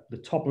the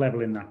top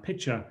level in that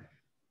picture,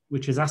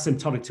 which is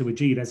asymptotic to a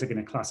geodesic in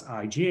a class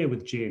IJ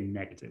with J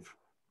negative.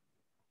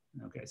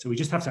 Okay, so we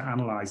just have to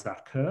analyze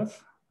that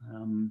curve.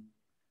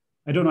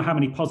 I don't know how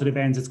many positive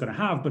ends it's going to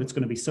have, but it's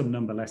going to be some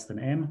number less than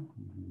M.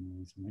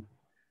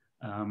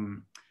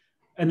 And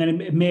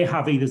then it may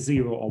have either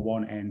 0 or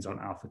 1 ends on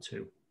alpha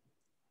 2.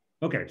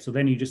 Okay, so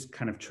then you just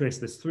kind of trace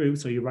this through.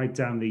 So you write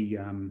down the,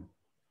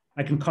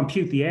 I can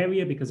compute the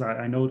area because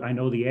I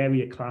know the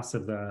area class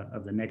of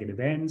the negative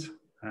end.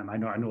 I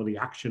know the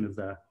action of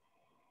the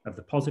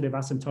positive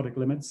asymptotic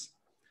limits.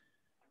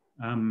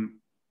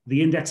 The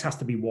index has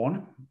to be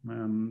 1.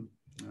 And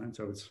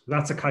so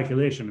that's a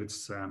calculation.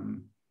 It's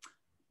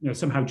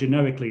somehow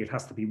generically it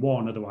has to be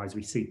 1. Otherwise,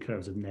 we see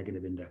curves of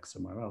negative index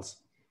somewhere else.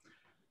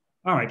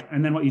 All right,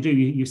 and then what you do,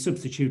 you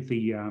substitute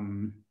the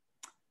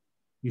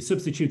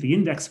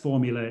index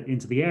formula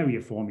into the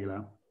area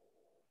formula,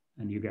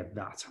 and you get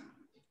that.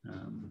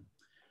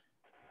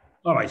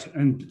 All right,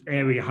 and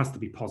area has to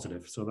be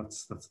positive, so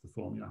that's the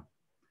formula.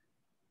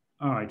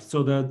 All right,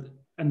 so the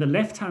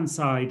left-hand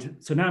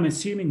side, so now I'm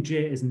assuming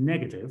J is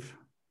negative.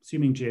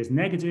 Assuming J is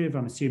negative,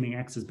 I'm assuming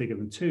X is bigger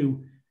than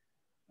 2.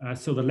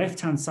 So the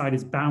left-hand side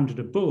is bounded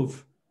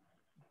above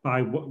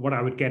by what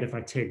I would get if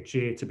I take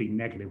J to be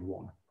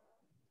 -1.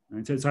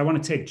 And so I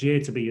want to take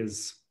J to be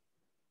as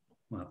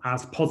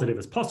positive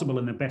as possible,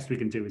 and the best we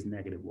can do is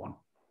 -1.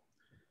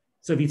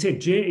 So if you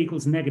take J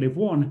equals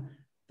 -1,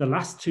 the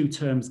last 2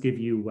 terms give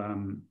you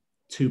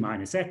 2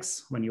 minus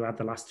X when you add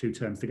the last 2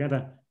 terms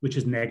together, which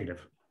is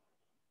negative.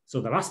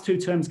 So the last 2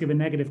 terms give a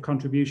negative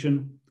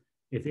contribution.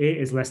 If A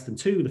is less than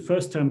 2, the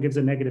first term gives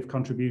a negative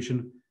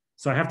contribution.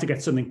 So I have to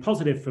get something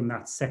positive from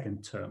that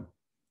second term.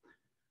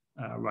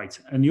 Right,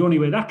 and the only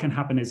way that can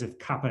happen is if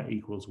kappa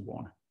equals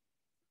 1.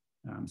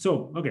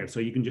 Okay, so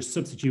you can just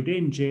substitute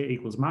in j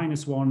equals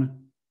 -1,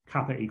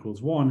 kappa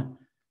equals 1,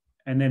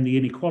 and then the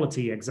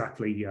inequality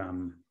exactly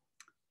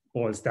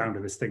boils down to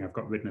this thing I've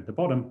got written at the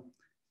bottom,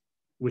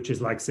 which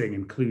is like saying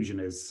inclusion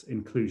is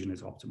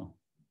optimal.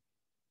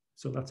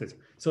 So that's it.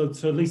 So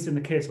at least in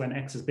the case when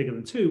x is bigger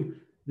than 2,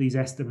 these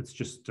estimates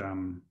just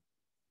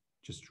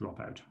drop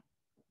out.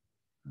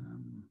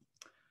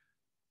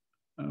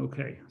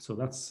 Okay, so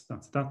that's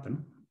that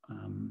then.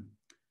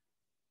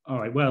 All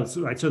right. Well,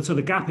 so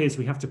the gap is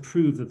we have to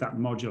prove that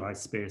moduli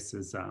space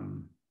is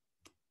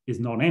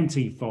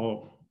non-empty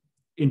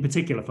in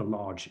particular for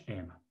large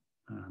M,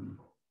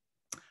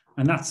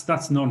 and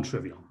that's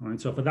non-trivial. Right.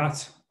 So for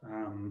that,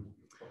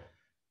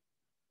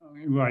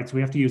 right. So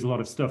we have to use a lot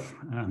of stuff.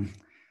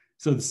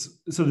 So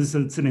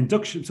it's an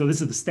induction. So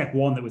this is the step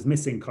 1 that was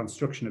missing: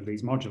 construction of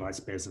these moduli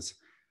spaces.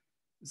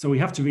 So we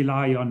have to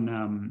rely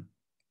on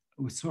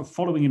we're sort of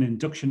following an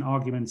induction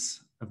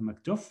arguments of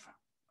McDuff.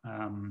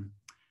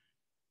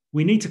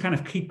 We need to kind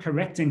of keep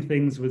correcting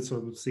things so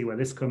we'll see where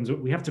this comes.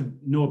 We have to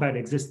know about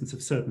existence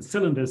of certain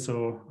cylinders.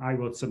 So I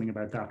wrote something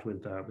about that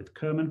with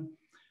Kerman.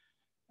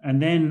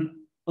 And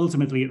then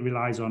ultimately it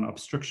relies on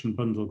obstruction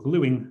bundle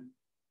gluing,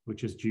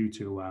 which is due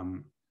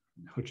to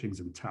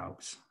Hutchings and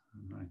Taubes.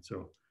 Right,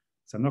 so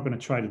I'm not going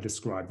to try to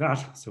describe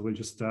that. So we'll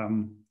just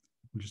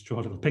draw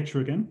a little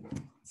picture again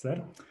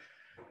instead.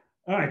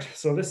 All right,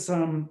 so this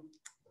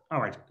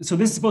so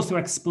this is supposed to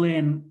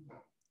explain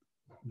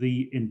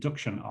the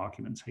induction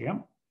argument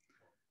here.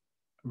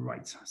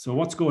 Right, so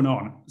what's going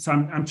on? So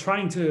I'm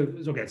trying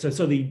to, okay,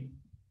 so the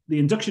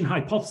induction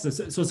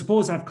hypothesis, so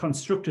suppose I've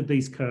constructed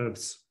these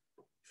curves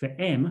for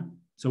M,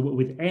 so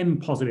with M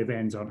positive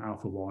ends on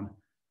alpha 1,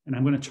 and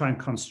I'm going to try and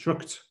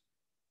construct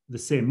the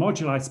same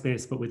moduli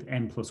space, but with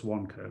M plus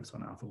 1 curves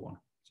on alpha 1.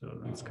 So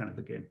that's kind of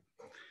the game.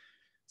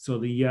 So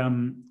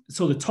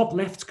the top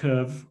left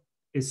curve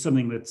is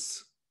something that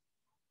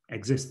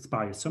exists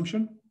by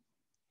assumption.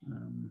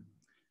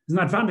 There's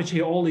an advantage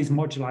here, all these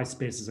moduli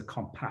spaces are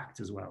compact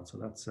as well. So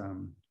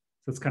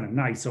that's kind of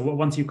nice. So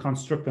once you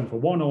construct them for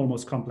one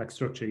almost complex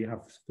structure, you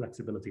have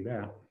flexibility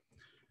there.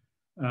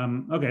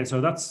 Okay,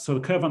 so the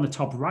curve on the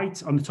top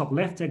right, on the top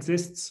left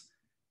exists.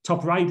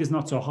 Top right is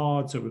not so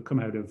hard, so it would come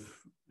out of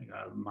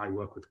my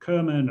work with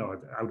Kerman or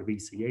out of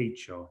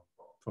ECH or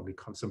probably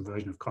some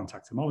version of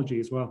contact homology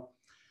as well.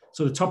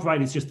 So the top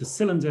right is just the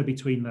cylinder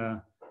between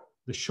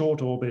the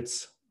short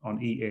orbits on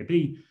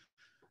EAB.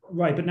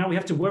 Right, but now we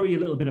have to worry a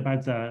little bit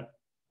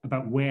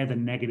about where the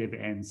negative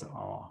ends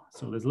are.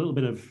 So there's a little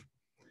bit of,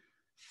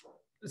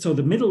 so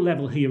the middle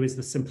level here is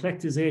the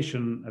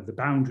symplectization of the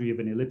boundary of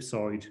an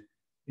ellipsoid.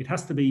 It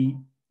has to be,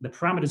 the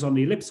parameters on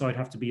the ellipsoid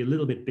have to be a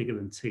little bit bigger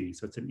than t.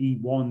 So it's an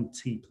E1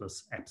 t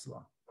plus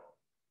epsilon.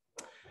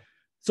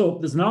 So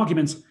there's an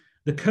argument,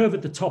 the curve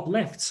at the top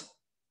left,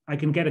 I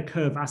can get a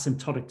curve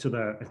asymptotic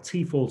to a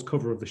t-fold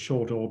cover of the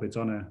short orbit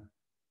on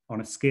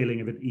a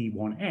scaling of an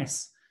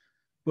E1s.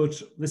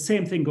 But the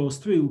same thing goes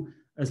through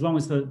as long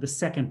as the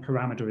second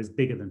parameter is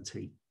bigger than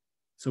t.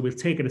 So we'll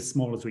take it as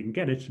small as we can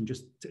get it and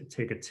just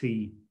take a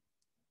t,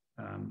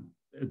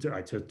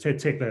 to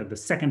take the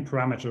second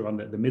parameter on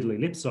the middle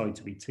ellipsoid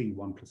to be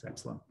t1 plus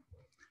epsilon.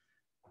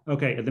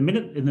 Okay, in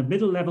the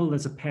middle level,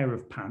 there's a pair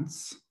of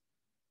pants.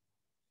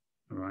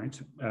 All right,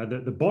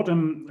 the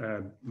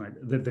bottom,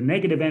 the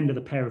negative end of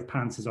the pair of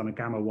pants is on a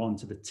gamma 1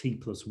 to the t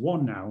plus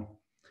 1 now.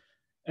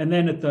 And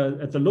then at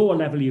the lower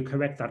level, you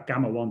correct that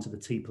gamma 1 to the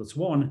t plus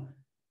 1.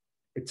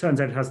 It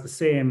turns out it has the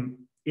same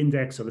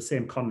index or the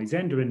same Conley's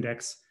Ender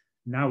index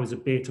now as a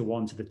beta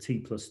 1 to the t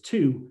plus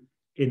 2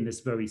 in this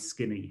very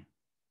skinny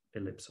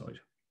ellipsoid.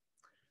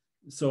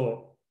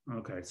 So,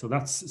 okay, so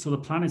the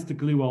plan is to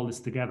glue all this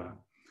together.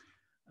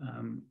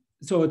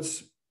 So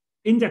it's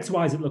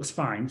index-wise, it looks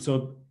fine.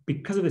 So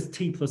because of this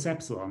t plus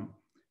epsilon,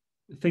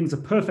 things are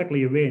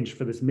perfectly arranged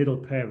for this middle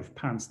pair of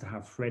pants to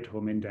have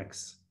Fredholm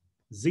index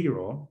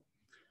 0.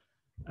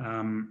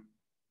 And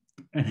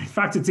in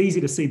fact, it's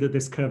easy to see that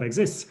this curve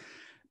exists.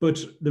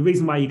 But the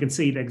reason why you can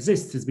see it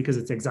exists is because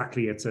it's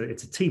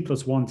a t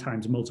plus 1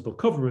 times multiple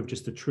cover of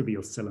just a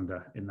trivial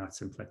cylinder in that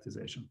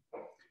symplectization.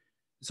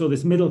 So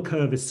this middle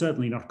curve is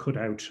certainly not cut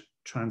out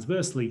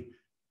transversely,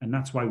 and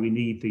that's why we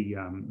need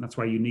that's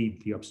why you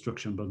need the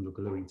obstruction bundle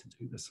gluing to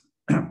do this.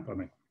 Pardon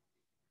me.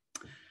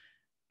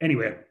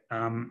 Anyway,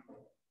 so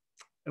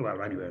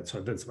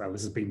this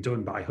has been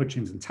done by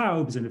Hutchings and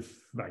Taubes, and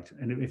if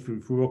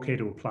we're okay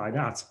to apply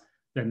that,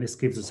 then this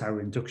gives us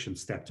our induction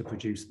step to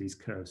produce these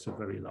curves of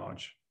very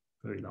large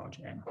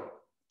M,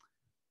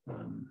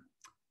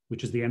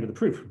 which is the end of the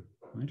proof,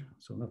 right?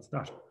 So that's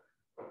that.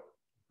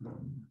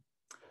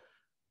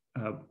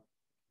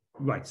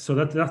 Right, so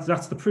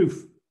that's the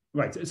proof,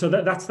 right? So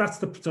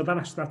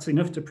that's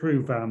enough to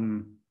prove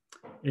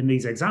in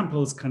these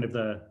examples kind of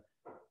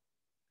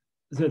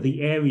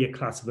the area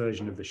class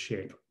version of the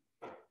shape.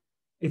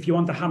 If you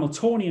want the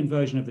Hamiltonian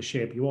version of the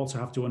shape, you also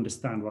have to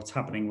understand what's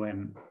happening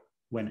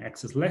when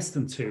x is less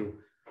than 2.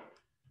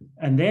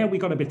 And there we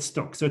got a bit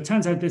stuck. So it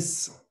turns out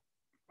this,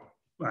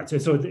 right,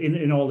 so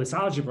in all this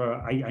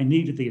algebra, I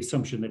needed the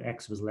assumption that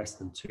x was less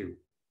than 2.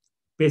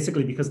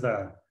 basically because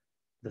the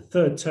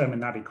third term in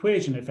that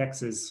equation, if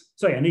x is,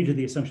 sorry, I needed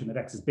the assumption that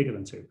x is bigger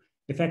than 2.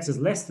 If x is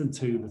less than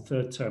 2, the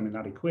third term in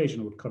that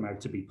equation would come out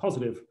to be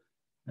positive,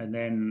 and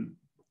then,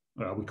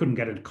 well, we couldn't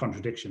get a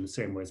contradiction the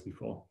same way as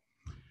before.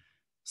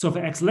 So for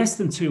x less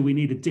than 2, we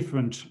need a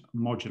different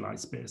moduli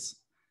space.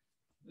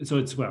 So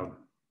it's, well,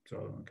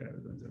 so, okay,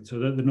 so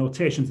the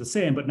notation's the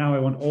same, but now I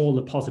want all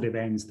the positive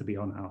ends to be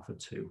on alpha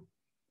 2.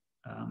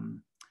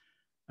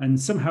 And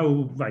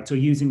somehow, right, so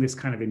using this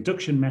kind of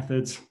induction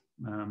method,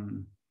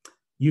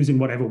 using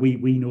whatever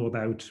we know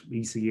about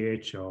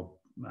ECH or,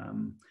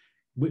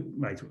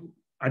 right,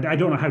 I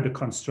don't know how to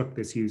construct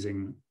this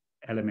using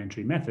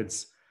elementary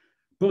methods,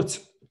 but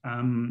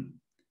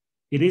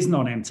it is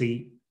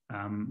non-empty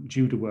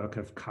due to work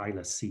of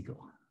Kyler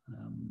Siegel,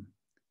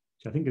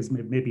 which I think is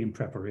maybe in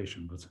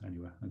preparation, but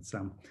anyway, it's,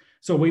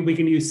 so we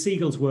can use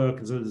Siegel's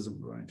work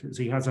right,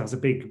 so he has a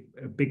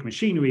big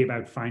machinery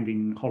about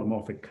finding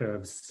holomorphic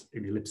curves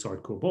in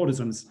ellipsoid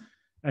cobordisms,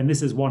 and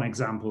this is one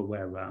example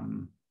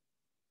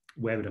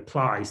where it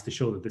applies to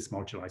show that this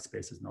moduli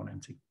space is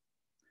non-empty.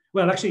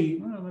 Well, actually,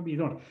 well, maybe you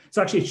don't.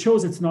 So actually, it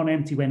shows it's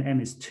non-empty when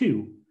m is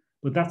 2,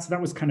 but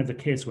that was kind of the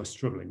case we're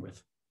struggling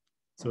with.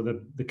 So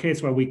the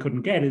case where we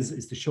couldn't get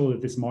is to show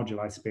that this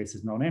moduli space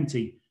is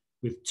non-empty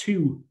with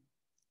two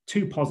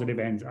positive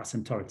ends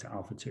asymptotic to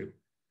alpha 2.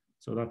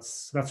 So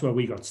that's where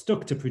we got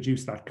stuck to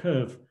produce that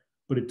curve,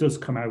 but it does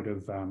come out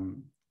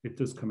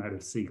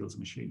of Siegel's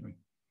machinery.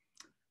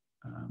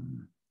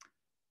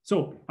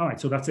 So all right,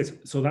 so that's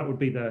it. So that would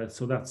be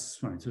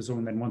that's right. So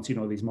and then once you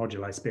know these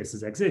moduli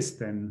spaces exist,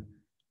 then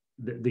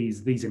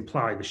these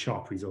imply the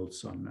sharp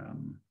results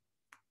on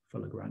for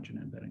Lagrangian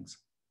embeddings.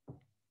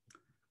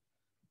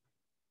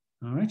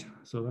 All right,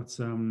 so that's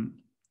so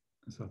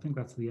I think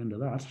that's the end of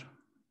that.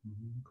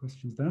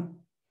 Questions there?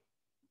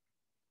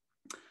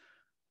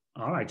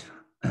 All right.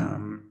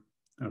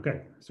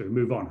 Okay, so we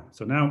move on.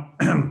 So now,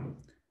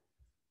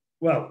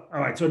 well, all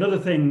right. So another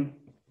thing,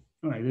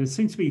 all right, there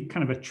seems to be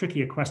kind of a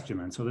trickier question,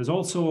 and so there's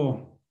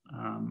also,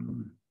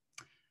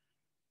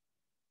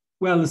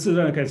 well, this is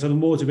okay. So the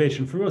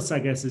motivation for us, I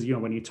guess, is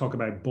when you talk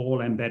about ball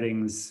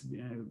embeddings,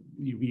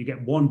 you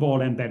get one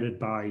ball embedded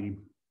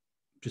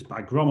just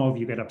by Gromov,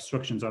 you get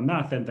obstructions on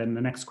that. Then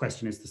the next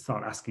question is to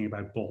start asking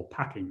about ball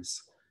packings.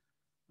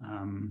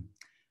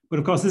 But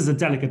of course, this is a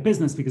delicate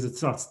business because it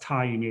starts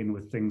tying in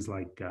with things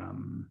like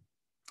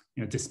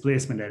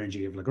displacement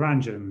energy of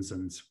Lagrangians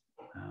and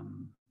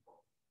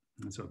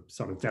so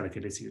sort of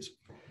delicate issues.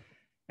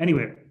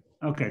 Anyway,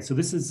 okay, so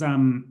this is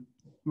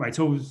right.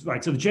 So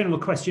the general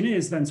question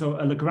is then: so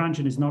a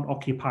Lagrangian is not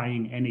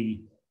occupying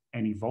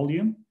any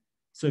volume.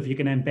 So if you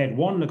can embed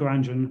one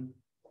Lagrangian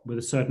with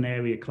a certain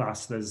area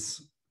class,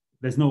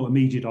 there's no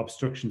immediate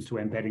obstructions to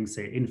embedding,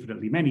 say,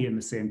 infinitely many in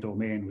the same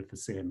domain with the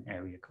same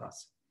area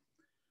class.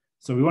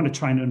 So we want to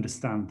try and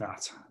understand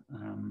that.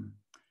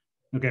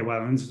 Okay,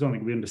 well, I don't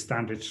think we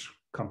understand it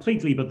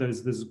completely, but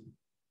there's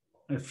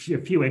a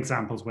few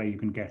examples where you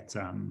can get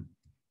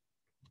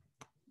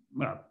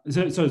well,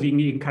 so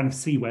you can kind of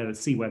see where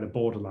the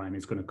borderline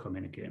is going to come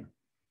in again.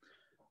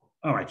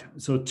 All right,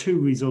 so two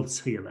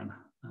results here then.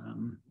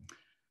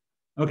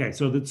 Okay,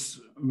 so that's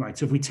right.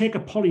 So if we take a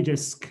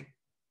polydisk,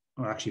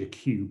 or actually a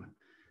cube.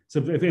 So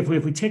if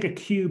we take a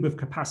cube of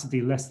capacity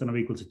less than or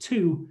equal to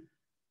 2,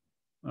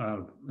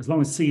 as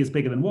long as C is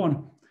bigger than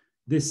 1,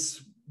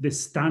 this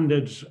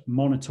standard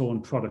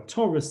monotone product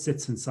torus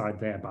sits inside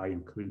there by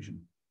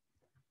inclusion.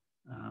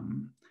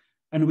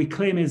 And we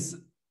claim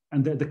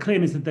the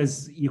claim is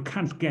that you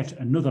can't get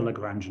another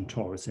Lagrangian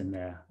torus in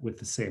there with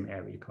the same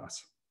area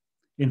class.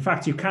 In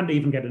fact, you can't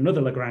even get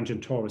another Lagrangian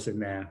torus in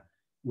there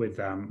with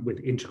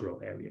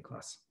integral area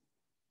class.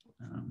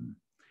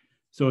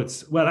 So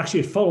it's, well, actually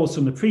it follows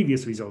from the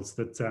previous results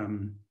that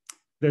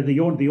the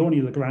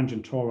only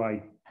Lagrangian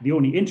tori, the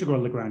only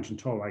integral Lagrangian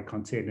tori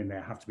contained in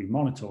there have to be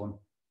monotone.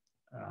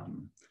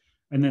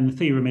 And then the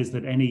theorem is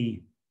that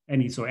any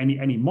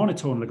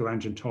monotone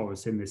Lagrangian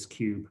torus in this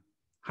cube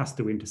has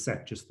to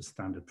intersect just the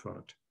standard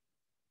product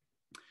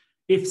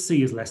if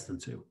C is less than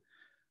 2.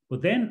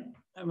 But then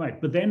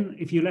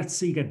if you let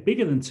C get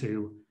bigger than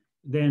 2,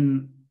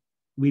 then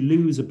we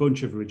lose a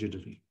bunch of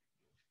rigidity.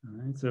 All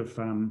right,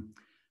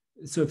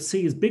 so if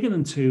C is bigger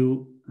than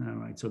 2, all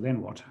right, so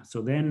then what?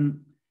 So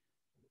then,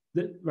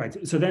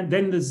 so then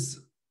there's,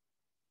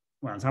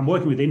 well, so I'm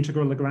working with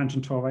integral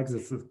Lagrangian tori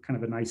because it's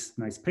kind of a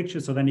nice picture.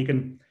 So then you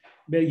can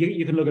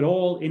look at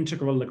all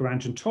integral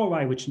Lagrangian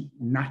tori which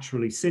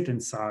naturally sit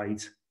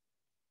inside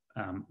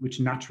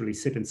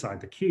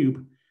the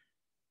cube.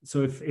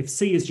 So if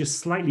C is just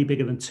slightly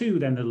bigger than 2,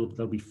 then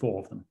there'll be 4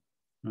 of them.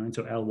 Right?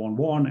 So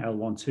L11,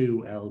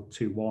 L12,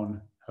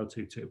 L21,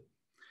 L22.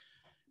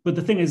 But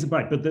the thing is,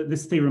 right, but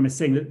this theorem is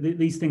saying that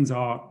these things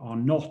are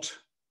not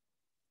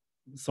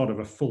sort of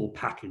a full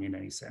packing in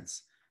any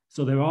sense.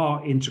 So there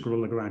are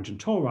integral Lagrangian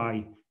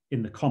tori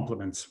in the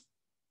complement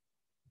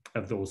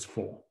of those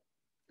 4.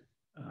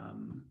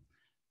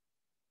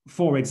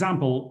 For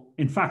example,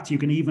 in fact, you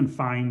can even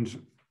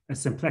find a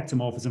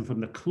symplectomorphism from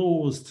the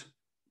closed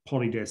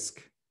polydisk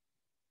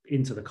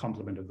into the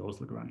complement of those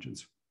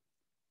Lagrangians.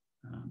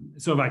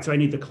 So I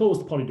need the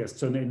closed polydisk.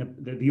 So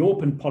the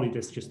open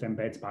polydisk just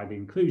embeds by the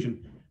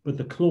inclusion, but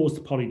the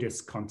closed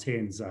polydisk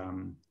contains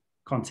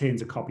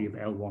a copy of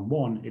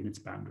L11 in its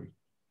boundary.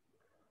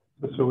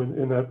 So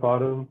in that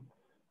bottom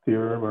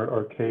theorem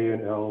are K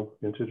and L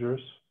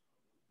integers?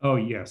 Oh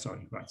yeah,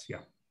 sorry, right,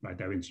 yeah, right,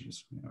 they're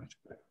integers, right.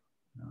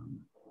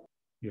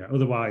 Yeah,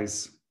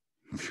 otherwise,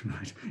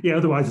 right, yeah,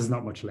 otherwise there's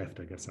not much left,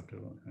 I guess, after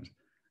all, right?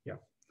 Yeah.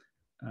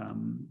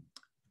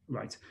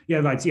 Right. Yeah,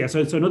 right. Yeah.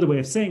 So another way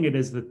of saying it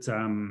is that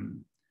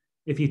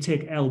if you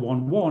take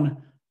L11,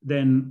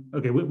 then,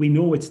 okay, we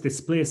know it's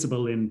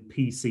displaceable in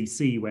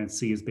PCC when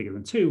C is bigger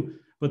than 2,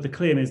 but the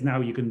claim is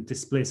now you can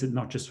displace it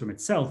not just from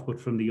itself, but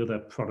from the other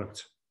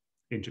product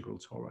integral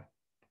tori.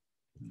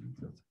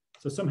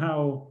 So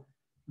somehow,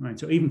 right,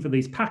 so even for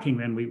these packing,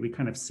 then we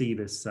kind of see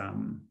this,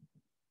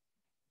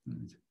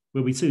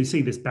 where we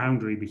see this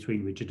boundary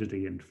between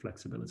rigidity and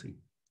flexibility.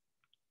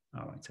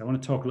 All right, so I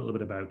want to talk a little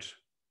bit about,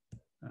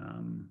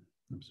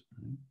 oops,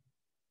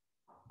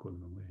 going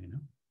the wrong way here now.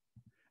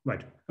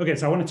 Right, okay,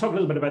 so I want to talk a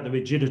little bit about the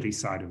rigidity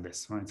side of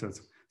this, right? So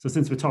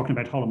since we're talking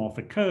about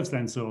holomorphic curves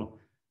then, so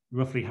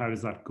roughly how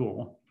does that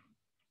go?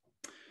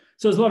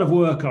 So there's a lot of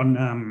work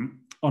on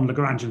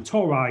Lagrangian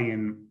tori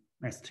in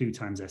S2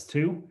 times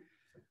S2.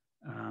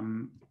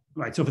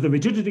 Right, so for the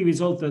rigidity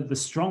result, the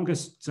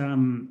strongest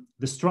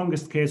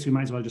case, we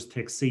might as well just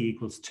take C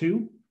equals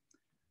 2.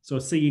 So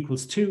C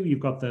equals 2, you've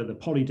got the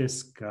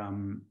polydisk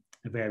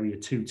of area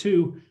 2,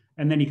 2,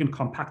 and then you can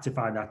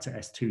compactify that to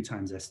S2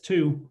 times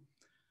S2.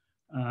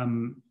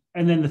 And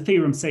then the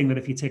theorem saying that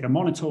if you take a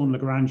monotone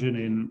Lagrangian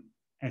in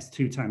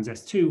S2 times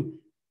S2,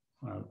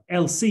 well,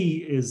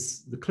 LC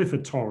is the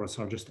Clifford torus,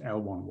 or just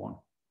L11.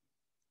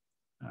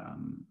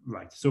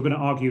 Right, so we're going to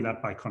argue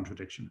that by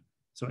contradiction.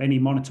 So any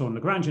monotone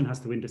Lagrangian has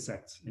to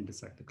intersect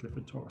the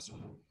Clifford torus.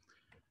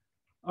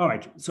 All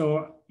right,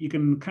 so you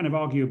can kind of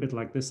argue a bit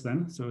like this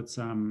then. So it's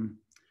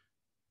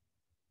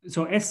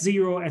so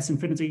S0, S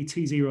infinity,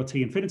 T0,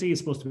 T infinity is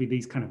supposed to be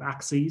these kind of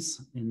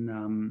axes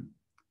in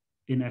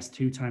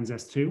S2 times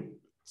S2.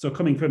 So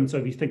coming from, so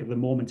if you think of the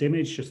moment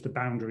image, just the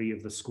boundary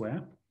of the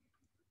square.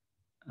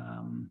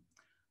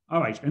 All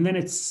right, and then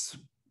it's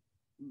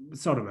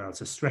sort of, well,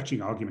 it's a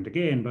stretching argument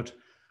again, but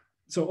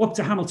so up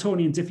to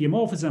Hamiltonian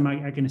diffeomorphism,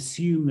 I can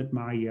assume that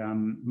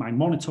my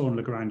monotone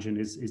Lagrangian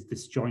is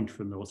disjoint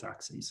from those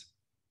axes.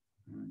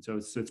 So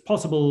it's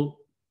possible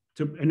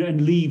to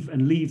and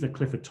leave the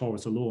Clifford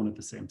torus alone at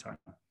the same time.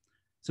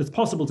 So it's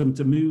possible to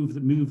move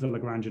the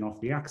Lagrangian off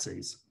the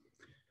axes.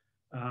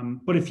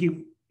 But if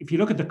you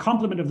look at the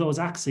complement of those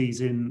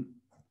axes in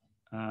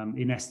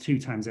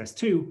S2 times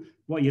S2,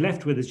 what you're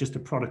left with is just a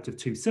product of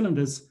two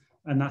cylinders,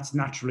 and that's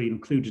naturally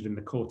included in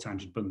the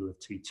cotangent bundle of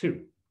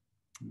T2.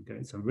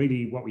 Okay, so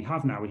really what we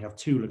have now, we have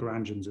two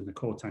Lagrangians in the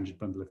cotangent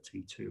bundle of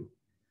T2.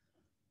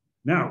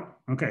 Now,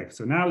 okay,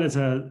 so now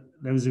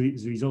there was a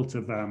result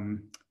of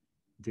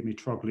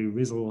Dimitroglu,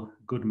 Rizal,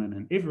 Goodman,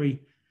 and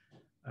Ivry.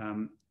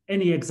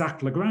 Any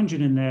exact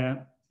Lagrangian in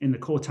there in the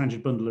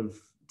cotangent bundle of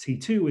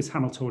T2 is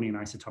Hamiltonian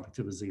isotopic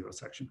to the zero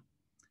section.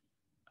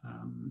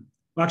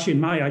 Well, actually, in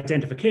my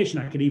identification,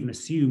 I could even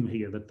assume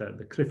here that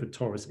the Clifford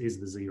torus is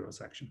the zero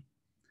section.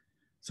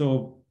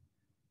 So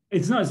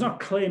it's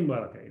not claimed,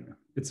 well, okay,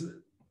 it's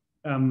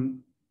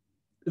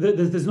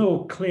there's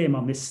no claim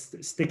on this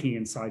sticking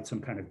inside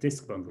some kind of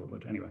disk bundle,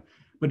 but anyway.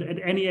 But at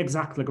any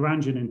exact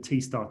Lagrangian in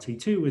T star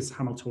T2 is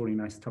Hamiltonian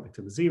isotopic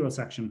to the zero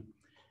section.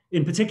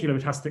 In particular,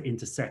 it has to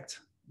intersect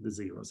the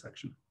zero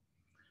section.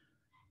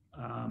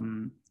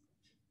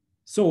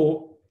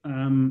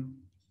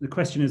 The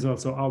question is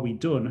also, are we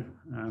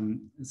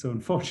done? So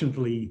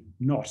unfortunately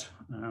not.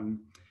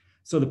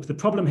 So the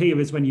problem here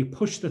is when you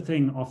push the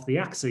thing off the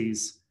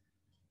axes,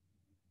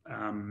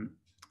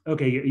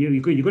 okay,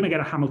 you're going to get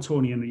a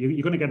Hamiltonian,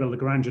 you're going to get a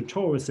Lagrangian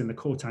torus in the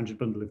cotangent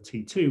bundle of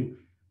T2,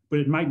 but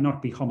it might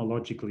not be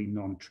homologically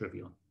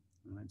non-trivial.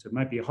 Right? So it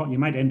might be you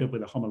might end up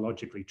with a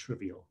homologically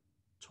trivial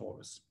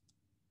torus.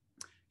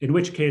 In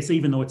which case,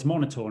 even though it's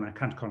monotone, I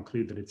can't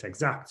conclude that it's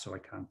exact, so I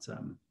can't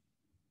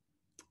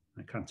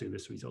do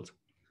this result.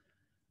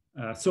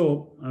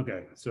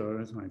 Okay, so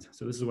that's right.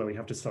 So this is where we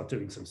have to start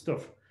doing some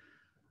stuff.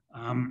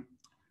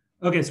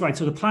 Okay, so right.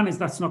 So the plan is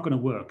that's not going to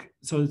work.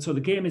 So the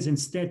game is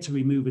instead to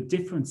remove a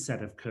different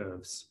set of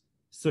curves,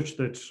 such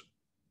that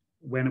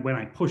when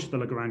I push the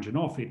Lagrangian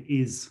off, it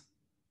is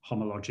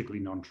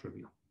homologically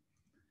non-trivial.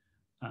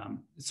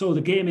 So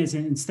the game is,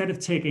 instead of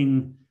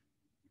taking,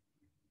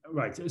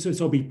 right.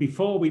 So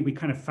before we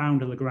kind of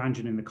found a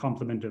Lagrangian in the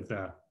complement of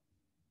the.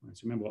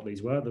 Let's remember what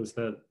these were. There was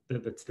the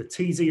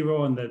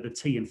T0 and the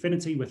T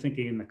infinity. We're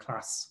thinking in the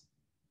class.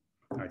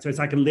 All right, so it's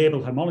I can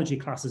label homology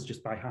classes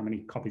just by how many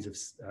copies of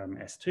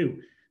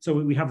S2. So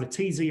we have the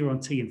T0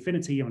 and T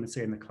infinity, I'm going to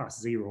say in the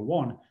class 0,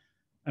 1.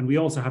 And we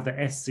also have the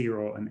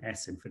S0 and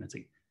S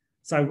infinity.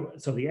 So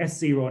the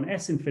S0 and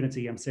S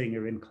infinity, I'm saying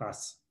are in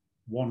class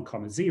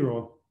 1,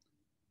 0.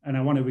 And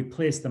I want to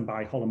replace them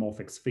by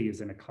holomorphic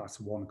spheres in a class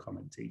 1,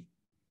 D.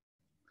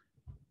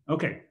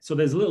 Okay, so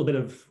there's a little bit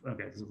of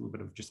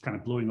just kind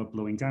of blowing up,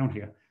 blowing down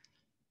here.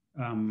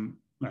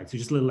 Right, so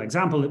just a little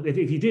example. If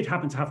you did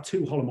happen to have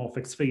two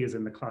holomorphic spheres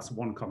in the class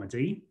 1,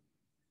 D,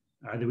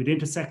 they would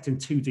intersect in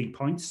 2D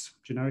points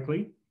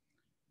generically.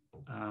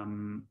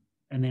 And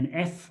then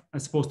F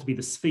is supposed to be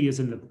the spheres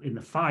in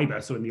the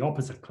fiber, so in the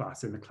opposite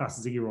class, in the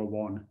class 0,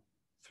 1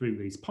 through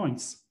these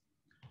points.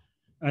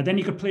 Then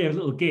you could play a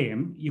little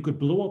game. You could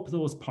blow up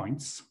those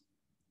points,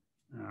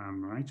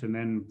 right? And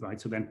then,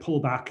 so then pull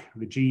back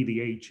the G,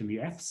 the H, and the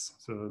Fs.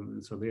 So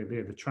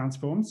they're the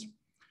transforms.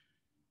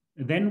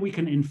 And then we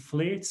can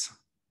inflate.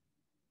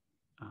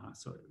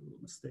 Sorry, a little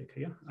mistake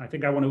here. I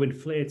think I want to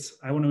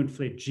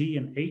inflate G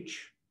and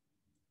H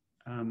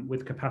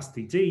with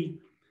capacity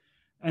D,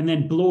 and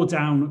then blow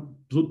down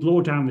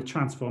the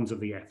transforms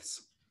of the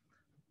Fs.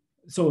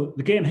 So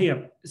the game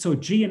here, so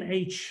G and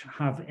H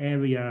have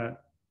area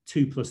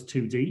 2 plus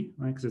 2D,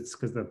 right?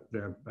 Because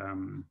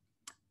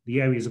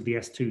the areas of the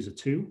S2s are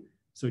 2.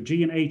 So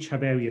G and H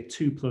have area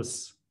 2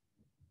 plus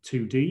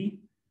 2D.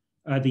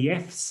 The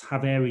Fs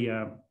have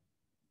area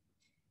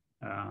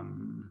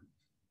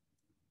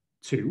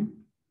 2,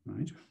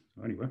 right?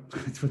 So anyway,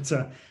 but,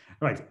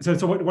 right.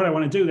 So what I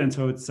want to do then,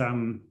 so it's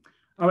all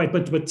right,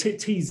 but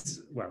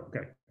T's, well,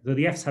 okay. So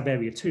the Fs have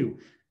area 2.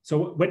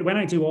 So when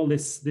I do all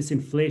this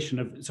inflation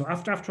of, so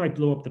after I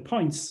blow up the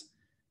points,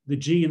 the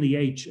G and the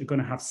H are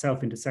going to have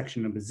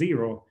self-intersection number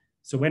 0.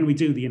 So when we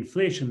do the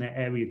inflation, their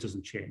area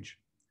doesn't change.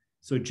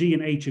 So G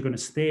and H are going to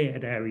stay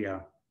at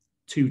area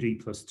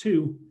 2D plus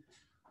 2.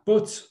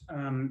 But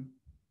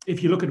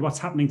if you look at what's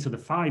happening to the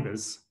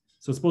fibers,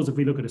 so suppose if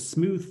we look at a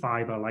smooth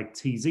fiber like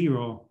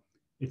T0,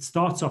 it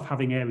starts off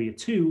having area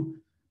 2,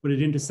 but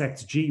it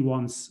intersects G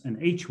once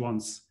and H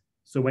once.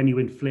 So when you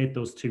inflate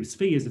those two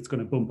spheres, it's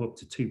going to bump up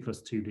to 2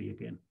 plus 2D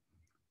again.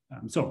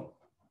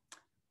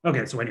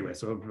 Okay,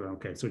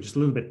 so just a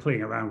little bit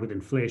playing around with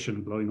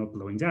inflation, blowing up,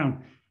 blowing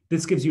down.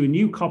 This gives you a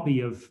new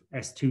copy of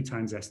S2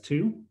 times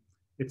S2.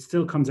 It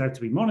still comes out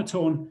to be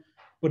monotone,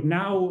 but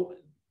now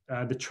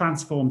the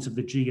transforms of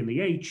the G and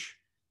the H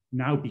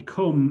now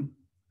become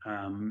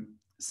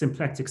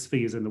symplectic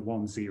spheres in the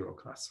 1, 0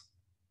 class.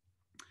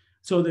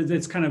 So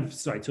this kind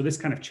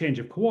of change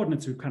of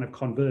coordinates, we've kind of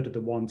converted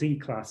the 1D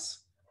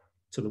class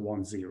to the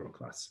 1, 0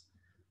 class.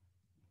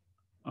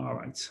 All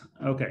right,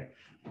 okay.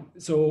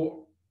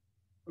 So,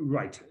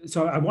 right,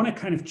 so I want to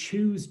kind of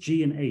choose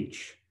G and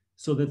H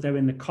so that they're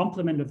in the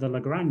complement of the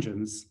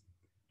Lagrangians,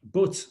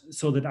 but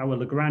so that our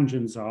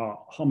Lagrangians are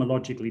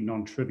homologically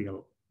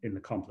non-trivial in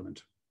the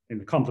complement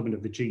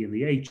of the G and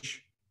the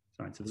H.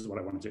 Right, so this is what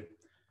I want to do.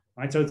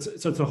 Right, so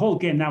the whole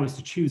game now is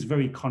to choose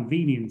very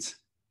convenient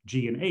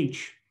G and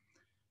H,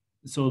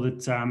 so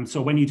that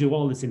so when you do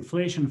all this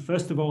inflation,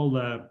 first of all,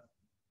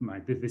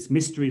 this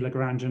mystery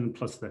Lagrangian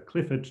plus the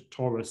Clifford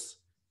torus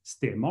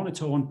stay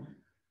monotone,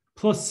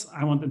 plus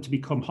I want them to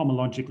become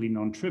homologically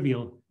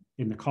non-trivial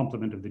in the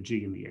complement of the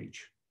G and the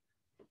H.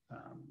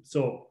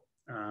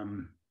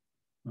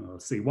 We'll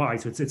see why.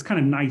 So it's kind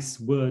of nice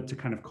word to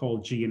kind of call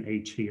G and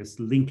H here as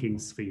linking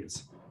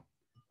spheres.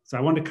 So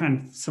I want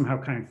to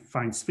somehow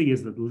find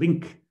spheres that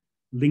link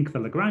the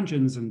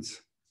Lagrangians, and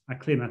I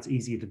claim that's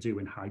easier to do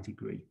in high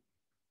degree.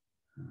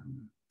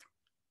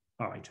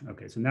 All right,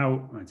 okay, so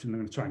now I'm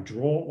going to try and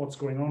draw what's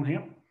going on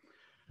here.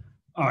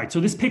 All right, so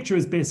this picture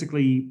is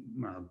basically,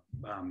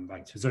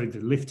 so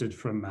lifted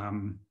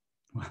from,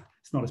 well,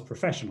 it's not as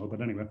professional,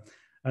 but anyway,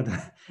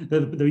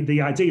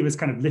 the idea is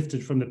kind of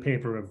lifted from the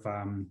paper of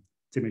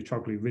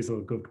Dimitroglu,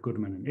 Rizal,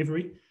 Goodman, and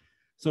Ivry.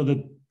 So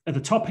at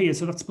the top here,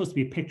 so that's supposed to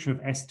be a picture of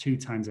S2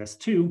 times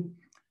S2.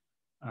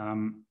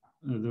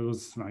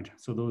 Those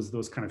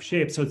kind of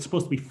shapes. So it's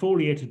supposed to be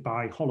foliated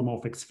by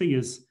holomorphic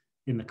spheres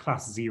in the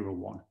class 0,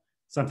 1.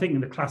 So I'm thinking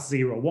the class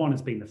 0, 1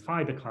 as being the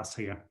fiber class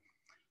here.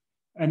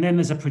 And then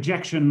there's a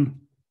projection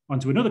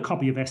onto another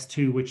copy of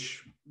S2,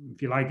 which,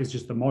 if you like, is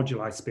just the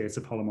moduli space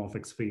of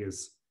holomorphic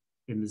spheres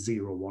in the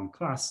 0, 1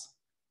 class.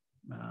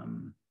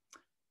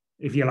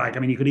 If you like, I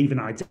mean, you could even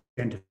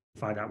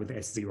identify that with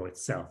S0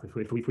 itself.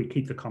 If we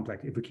keep the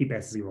complex, if we keep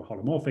S0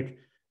 holomorphic,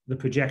 the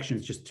projection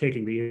is just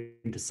taking the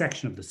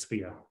intersection of the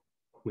sphere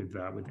with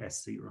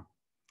S0.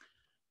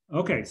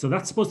 Okay, so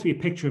that's supposed to be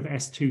a picture of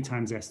S2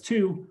 times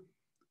S2.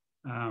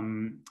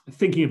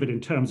 Thinking of it in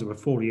terms of a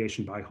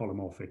foliation by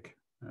holomorphic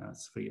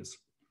spheres.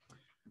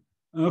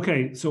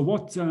 Okay, so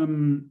what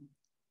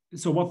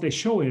they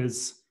show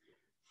is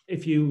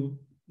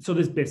so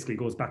this basically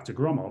goes back to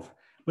Gromov,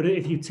 but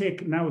if you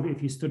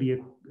study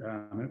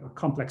a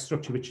complex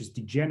structure which is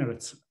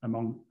degenerate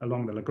along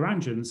the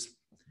Lagrangians,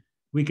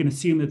 we can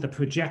assume that the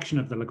projection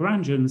of the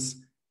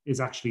Lagrangians is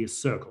actually a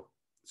circle.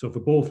 So for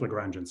both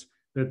Lagrangians,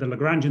 the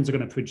Lagrangians are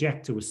going to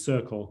project to a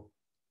circle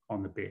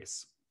on the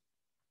base.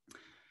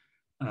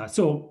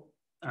 So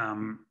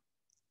the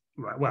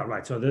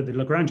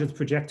Lagrangians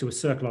project to a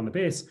circle on the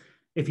base.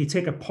 If you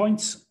take a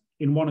point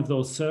in one of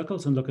those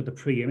circles and look at the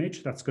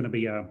pre-image, that's going to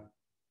be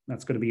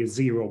a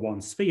 0,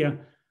 1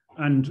 sphere,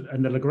 and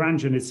the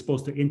Lagrangian is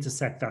supposed to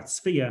intersect that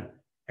sphere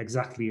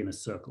exactly in a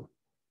circle.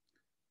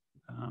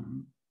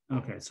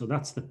 Okay, so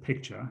that's the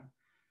picture.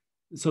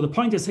 So the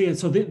point is here.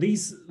 So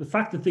the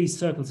fact that these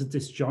circles are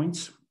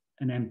disjoint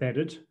and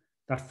embedded,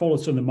 that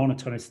follows from the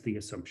monotonicity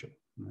assumption.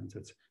 Right?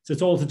 So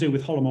it's all to do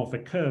with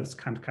holomorphic curves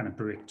can't kind of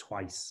break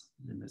twice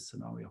in this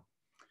scenario.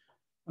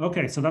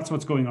 Okay, so that's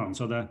what's going on.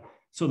 So the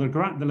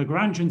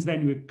Lagrangians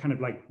then, we kind of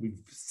like, we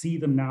see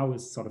them now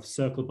as sort of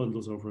circle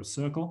bundles over a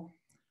circle.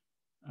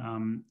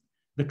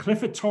 The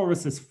Clifford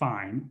torus is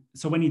fine.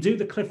 So when you do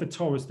the Clifford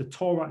torus,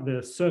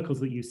 the circles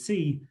that you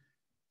see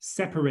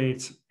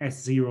separate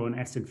S0 and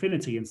S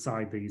infinity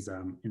inside these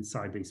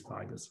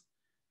fibers.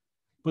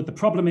 But the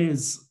problem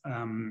is,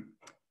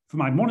 for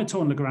my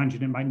monotone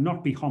Lagrangian, it might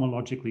not be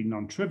homologically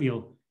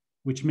non-trivial,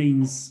 which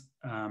means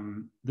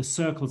the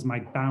circles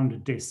might bound a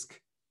disk,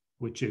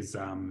 which is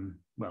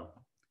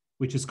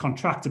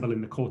contractible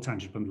in the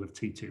cotangent bundle of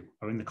T2,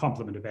 or in the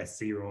complement of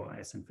S0 or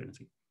S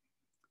infinity.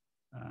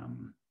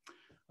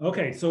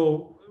 Okay,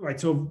 so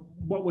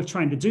what we're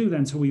trying to do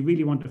then, so we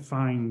really want to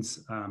find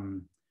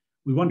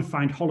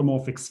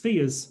holomorphic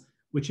spheres,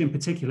 which in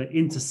particular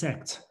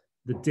intersect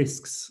the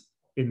disks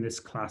in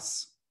this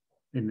class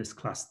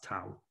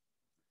tau.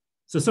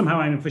 So somehow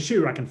I know for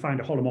sure I can find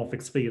a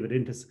holomorphic sphere that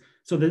intersects.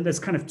 So there's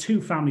kind of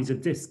two families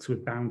of disks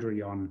with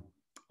boundary on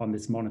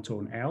this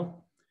monotone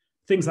L.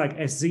 Things like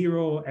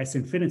S0, S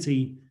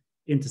infinity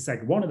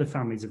intersect one of the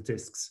families of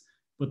disks,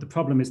 but the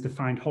problem is to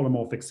find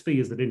holomorphic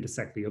spheres that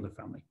intersect the other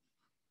family.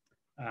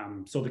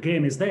 So the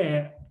game is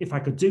there. If I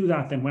could do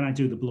that, then when I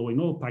do the blowing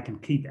up, I can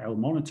keep L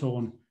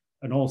monotone,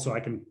 and also I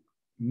can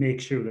make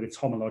sure that it's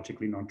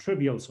homologically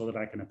non-trivial so that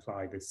I can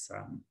apply this,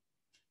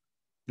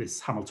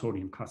 this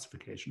Hamiltonian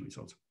classification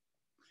result.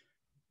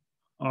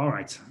 All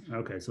right,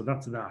 okay, so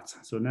that's that.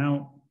 So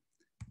now,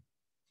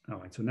 all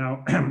right, so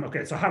now,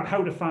 okay, so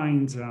how to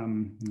find,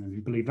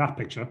 you believe that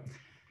picture.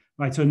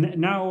 Right, so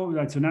now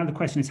the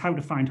question is how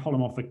to find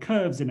holomorphic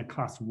curves in a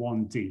class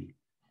 1D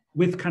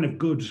with kind of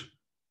good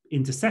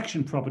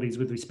intersection properties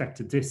with respect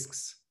to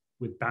disks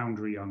with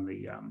boundary on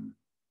the,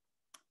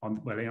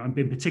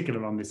 in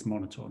particular on this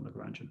monotone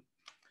Lagrangian.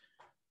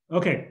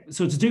 Okay,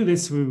 so to do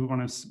this, we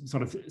want to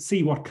sort of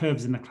see what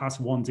curves in the class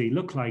 1D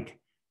look like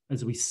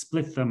as we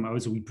split them or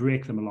as we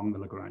break them along the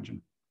Lagrangian.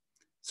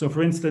 So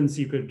for instance,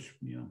 you could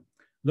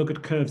look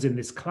at curves in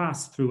this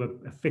class through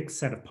a fixed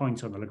set of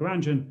points on the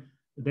Lagrangian,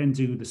 then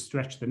do the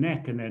stretch the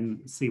neck and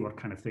then see what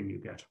kind of thing you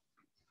get.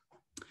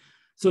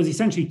 So there's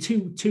essentially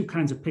two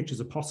kinds of pictures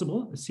are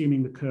possible,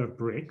 assuming the curve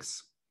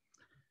breaks.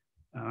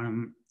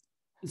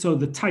 So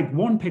the type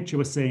 1 picture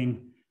we're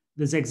saying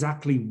there's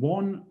exactly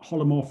one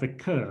holomorphic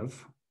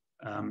curve.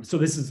 So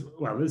this is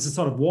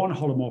sort of one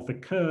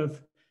holomorphic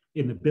curve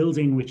in the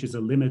building, which is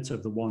a limit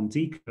of the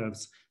 1D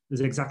curves.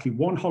 There's exactly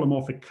one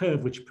holomorphic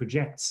curve which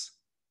projects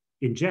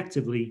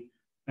injectively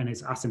and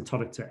is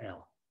asymptotic to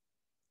L.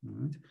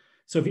 Right?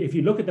 So if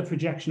you look at the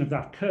projection of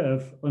that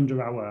curve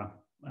under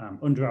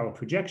our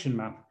projection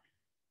map,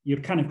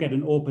 you'd kind of get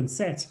an open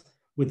set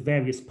with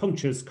various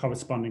punctures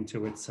corresponding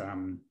to its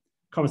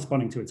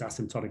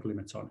asymptotic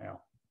limit on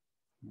L.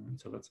 Right?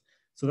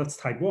 So that's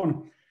type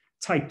 1.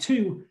 Type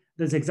 2,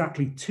 there's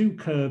exactly two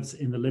curves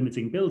in the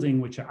limiting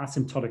building which are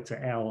asymptotic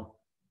to L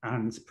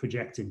and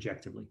project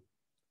injectively.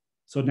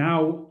 So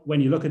now when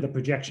you look at the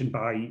projection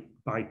by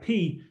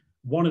P,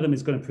 one of them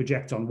is going to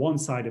project on one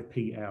side of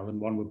PL and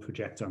one will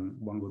project on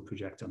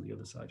the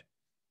other side.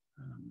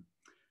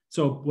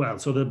 So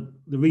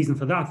the reason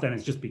for that then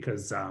is just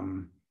because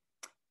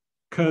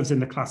curves in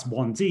the class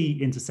 1D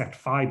intersect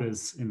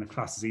fibers in the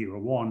class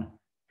 0, 1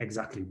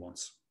 exactly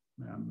once.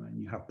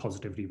 And you have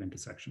positivity of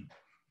intersection.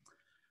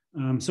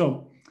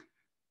 So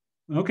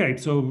you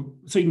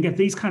can get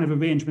these kind of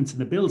arrangements in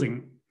the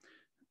building.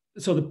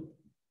 So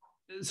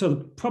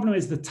the problem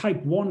is the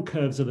type 1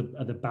 curves are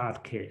the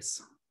bad case.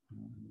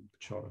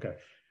 Sure, okay.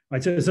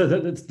 Right, so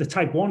the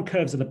type 1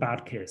 curves are the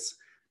bad case.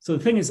 So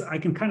the thing is, I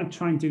can kind of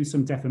try and do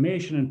some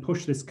deformation and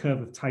push this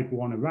curve of type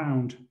 1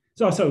 around.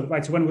 So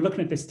when we're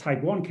looking at this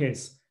type 1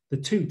 case, the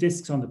two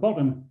disks on the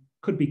bottom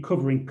could be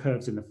covering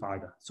curves in the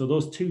fiber. So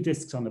those two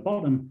disks on the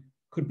bottom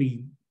could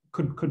be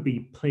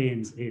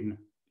planes in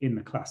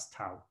the class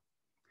tau.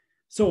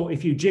 So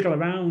if you jiggle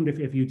around,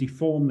 if you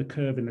deform the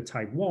curve in the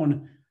type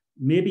 1,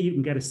 maybe you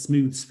can get a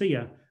smooth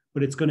sphere,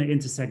 but it's going to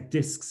intersect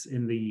disks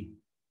in the,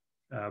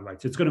 so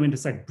it's going to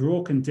intersect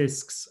broken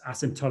disks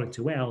asymptotic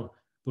to L,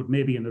 but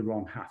maybe in the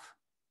wrong half.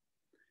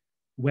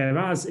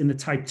 Whereas in the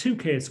type 2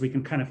 case, we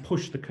can kind of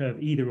push the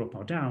curve either up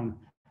or down,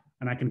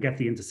 and I can get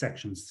the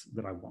intersections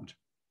that I want.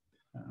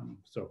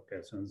 So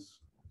I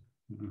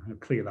don't know how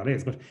clear that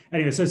is, but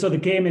anyway, so the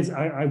game is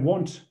I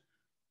want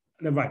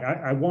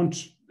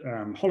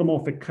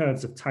holomorphic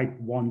curves of type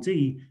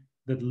 1D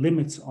that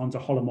limits onto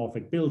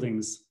holomorphic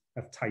buildings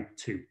of type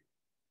 2.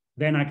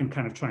 Then I can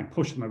kind of try and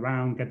push them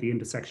around, get the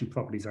intersection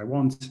properties I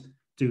want,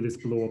 do this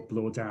blow up,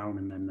 blow down,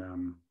 and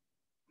then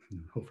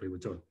hopefully we're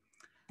done.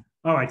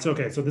 All right, so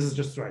okay, so this is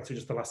just right. So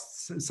just the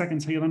last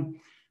seconds here then.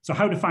 So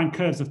how to find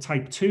curves of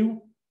type 2?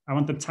 I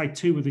want them type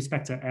 2 with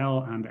respect to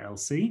L and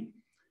LC.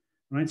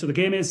 Right, so the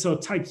game is so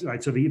type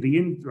right. So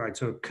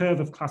so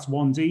curve of class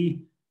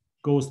 1D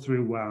goes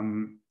through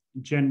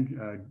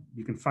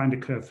you can find a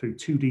curve through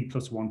 2D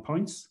plus 1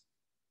 points.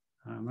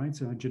 Right,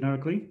 so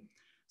generically.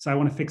 So I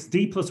want to fix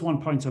d plus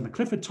 1 points on the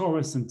Clifford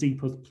torus and d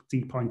plus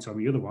d points on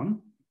the other one.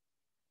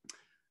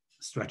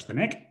 Stretch the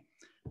neck.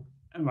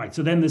 All right,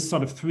 so then there's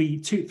sort of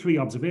three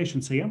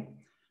observations here.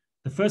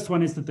 The first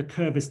one is that the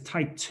curve is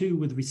type 2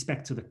 with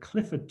respect to the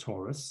Clifford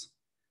torus.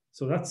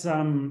 So that's,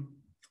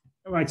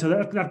 right, so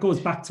that goes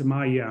back to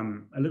my,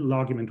 a little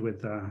argument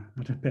with, a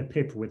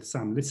paper with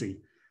Sam Lissy.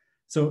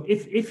 So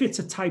if it's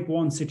a type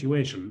 1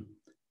 situation,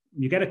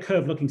 you get a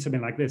curve looking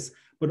something like this,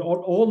 but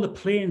all the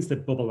planes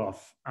that bubble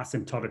off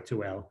asymptotic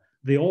to L,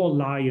 they all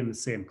lie in the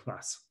same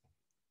class.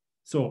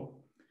 So,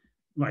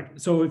 right,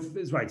 so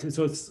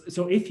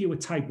if you were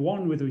type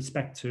 1 with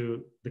respect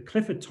to the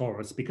Clifford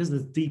torus, because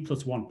there's d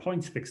plus 1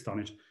 points fixed on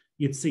it,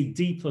 you'd see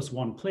d plus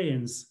 1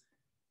 planes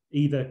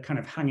either kind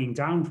of hanging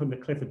down from the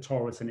Clifford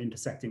torus and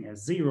intersecting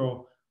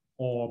S0,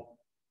 or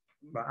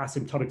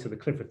asymptotic to the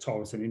Clifford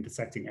torus and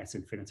intersecting S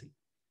infinity.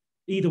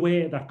 Either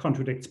way, that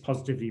contradicts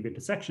positivity of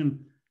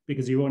intersection,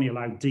 because you only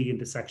allow d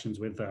intersections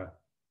with the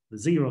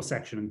 0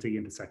 section and d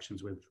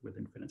intersections with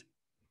infinity.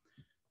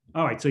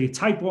 All right, so you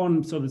type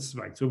 1, so that's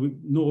right. So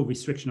no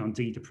restriction on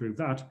d to prove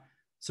that.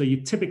 So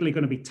you're typically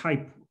going to be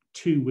type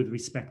 2 with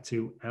respect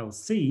to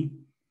LC.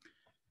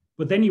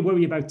 But then you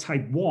worry about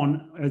type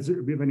 1,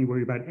 then you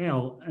worry about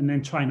L, and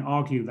then try and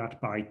argue that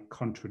by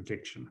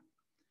contradiction.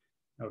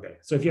 Okay,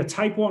 so if you're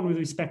type 1 with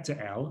respect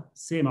to L,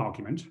 same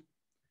argument.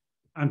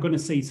 I'm going to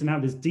see, so now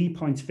there's d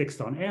points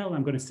fixed on L.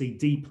 I'm going to see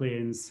d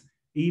planes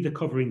either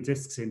covering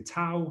disks in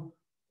tau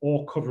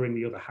or covering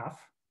the other half.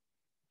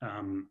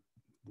 I'll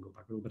go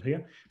back a little bit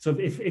here. So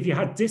if you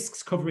had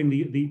disks covering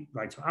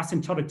right, so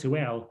asymptotic to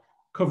L,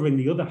 covering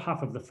the other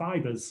half of the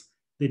fibers,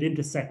 they'd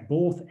intersect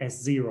both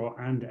S0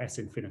 and S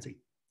infinity.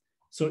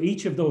 So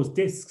each of those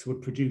disks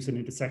would produce an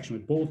intersection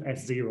with both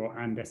S0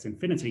 and S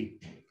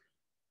infinity.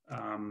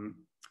 And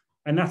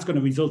that's going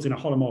to result in a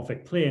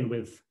holomorphic plane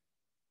with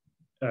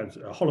a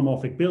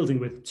holomorphic building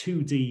with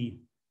 2D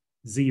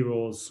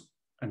zeros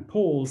and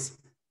poles,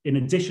 in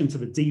addition to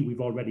the D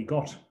we've already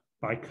got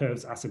by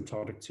curves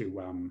asymptotic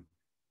to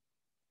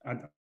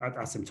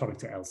asymptotic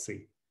to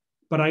LC.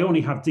 But I only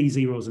have D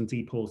zeros and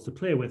D poles to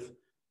play with,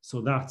 so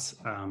that's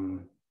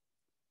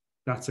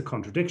a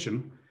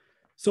contradiction.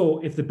 So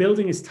if the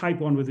building is type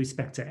 1 with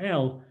respect to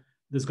L,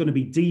 there's going to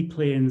be D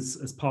planes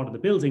as part of the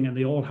building, and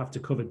they all have to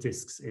cover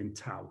disks in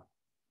tau.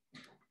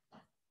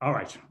 All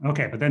right,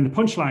 okay, but then the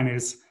punchline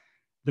is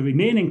the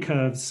remaining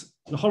curves,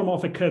 the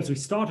holomorphic curves we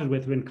started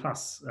with were in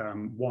class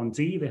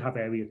 1D, they have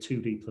area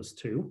 2D plus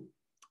 2,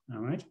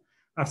 all right?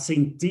 I've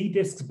seen D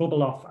disks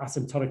bubble off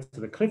asymptotic to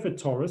the Clifford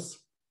torus,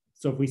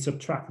 so if we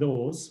subtract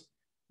those,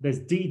 there's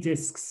D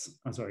disks,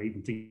 I'm sorry,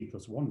 even D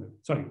plus 1,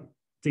 sorry,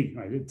 D,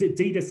 right?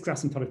 D disks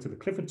asymptotic to the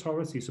Clifford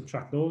torus, you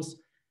subtract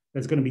those.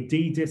 There's going to be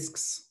D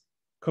disks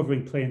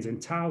covering planes in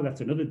tau, that's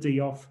another D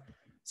off.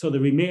 So the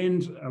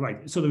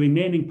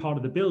remaining part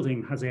of the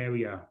building has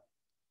area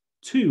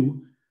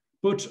 2,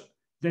 but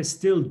there's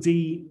still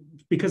D,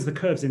 because the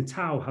curves in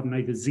tau have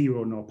neither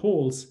 0 nor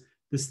poles,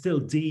 there's still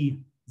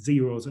D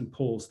zeros and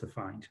poles to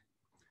find.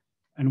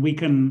 And we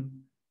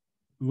can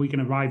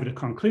arrive at a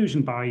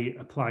conclusion by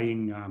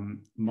applying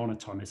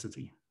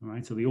monotonicity. All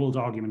right, so the old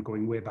argument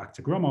going way back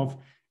to Gromov,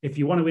 if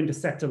you want to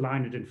intersect a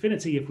line at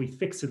infinity, if we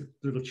fix a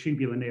little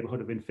tubular neighborhood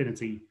of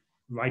infinity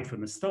right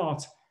from the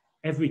start,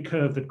 every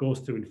curve that goes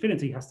through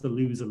infinity has to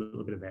lose a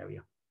little bit of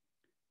area.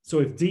 So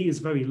if D is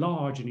very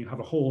large and you have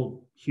a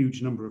whole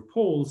huge number of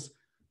poles,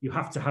 you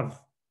have to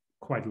have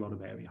quite a lot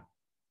of area.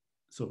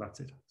 So that's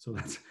it. So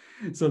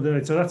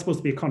that's supposed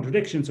to be a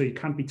contradiction. So you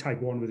can't be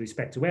type 1 with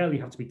respect to L. You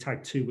have to be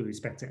type 2 with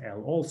respect to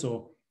L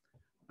also.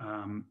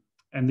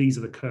 And these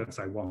are the curves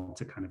I want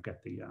to kind of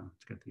get the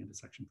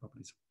intersection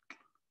properties.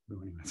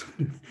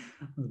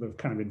 The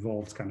kind of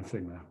involved kind of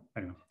thing there.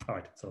 Anyway, all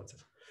right. So that's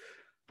it.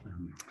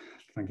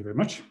 Thank you very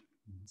much.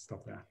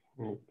 Stop there.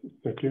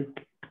 Thank you.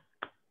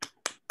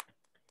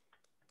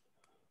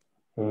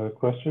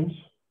 Questions?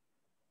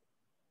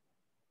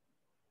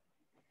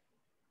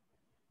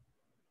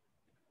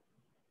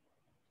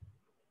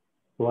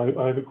 Well,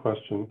 I have a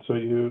question. So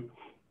you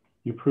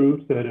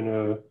proved that in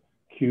a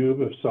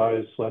cube of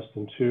size less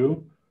than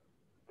 2,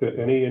 that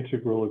any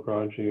integral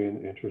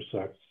Lagrangian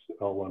intersects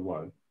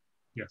L11.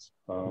 Yes.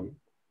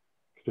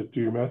 Do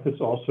your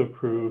methods also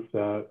prove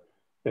that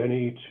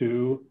any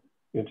 2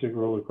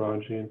 integral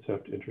Lagrangians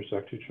have to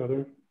intersect each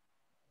other?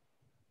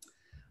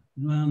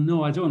 Well,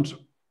 no, I don't.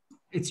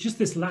 It's just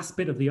this last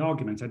bit of the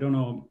argument. I don't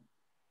know.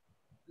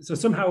 So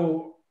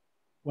somehow,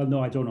 well, no,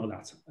 I don't know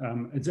that.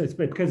 It's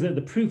because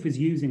the proof is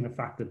using the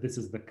fact that this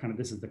is the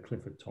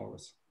Clifford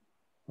torus.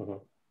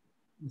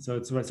 So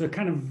it's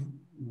kind of,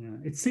 yeah,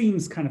 it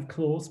seems kind of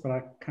close, but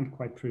I can't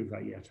quite prove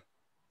that yet.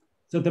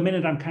 So at the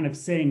minute I'm kind of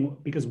saying,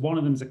 because one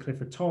of them is a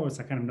Clifford torus,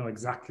 I kind of know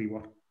exactly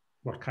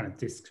what kind of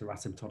disks are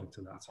asymptotic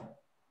to that.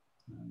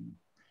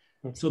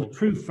 So the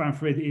proof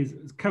for it is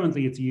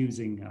currently it's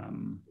using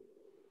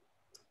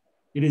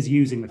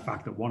the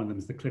fact that one of them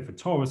is the Clifford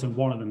torus and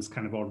one of them is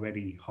kind of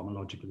already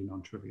homologically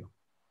non-trivial.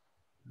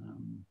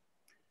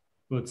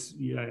 But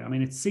yeah, I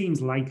mean, it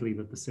seems likely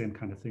that the same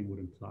kind of thing would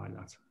imply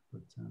that.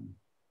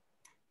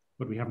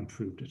 but we haven't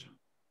proved it.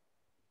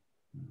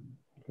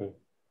 Okay.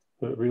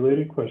 The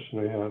related question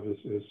I have is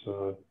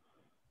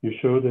you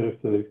showed that if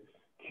the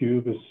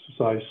cube is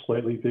size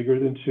slightly bigger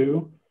than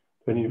 2,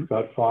 then you've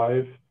got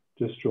 5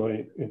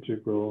 disjoint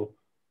integral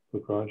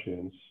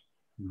Lagrangians.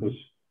 Do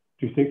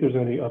you think there's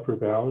any upper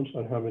bound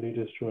on how many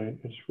disjoint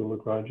integral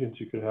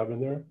Lagrangians you could have in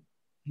there?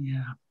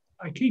 Yeah,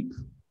 I keep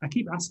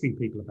asking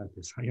people about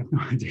this. I have no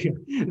idea.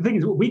 The thing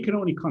is, we can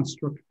only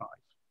construct 5.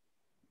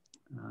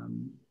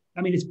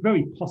 I mean, it's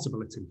very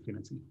possible it's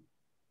infinity.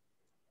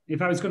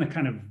 If I was going to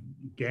kind of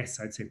guess,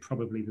 I'd say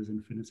probably there's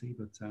infinity,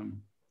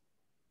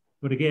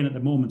 but again, at the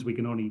moment, we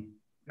can only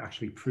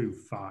actually prove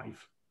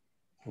 5.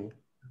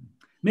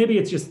 Maybe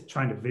it's just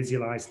trying to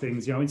visualize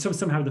things, you know. And so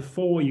somehow the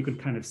 4 you can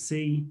kind of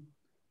see,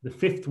 the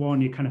 5th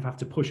one you kind of have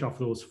to push off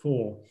those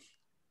 4,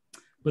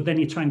 but then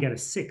you try and get a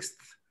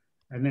 6th,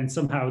 and then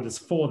somehow there's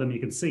 4 of them you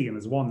can see, and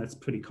there's one that's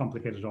pretty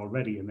complicated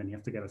already, and then you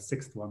have to get a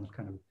 6th one that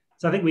kind of.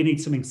 So I think we need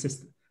something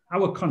system.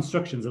 Our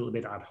construction's a little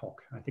bit ad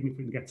hoc. I think if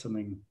we can get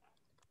something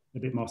a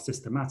bit more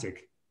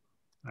systematic,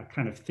 I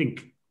kind of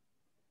think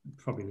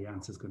probably the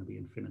answer is going to be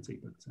infinity,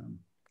 but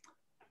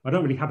I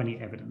don't really have any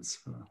evidence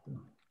for that,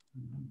 though.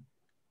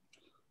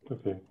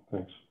 Okay,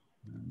 thanks.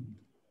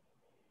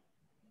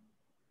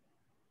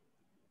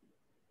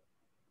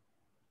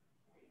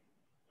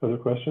 Other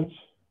questions?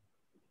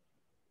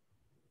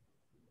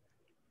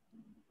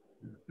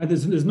 And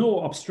there's no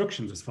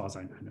obstructions as far as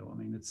I know. I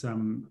mean, it's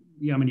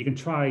yeah. I mean, you can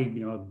try,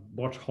 you know,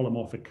 what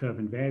holomorphic curve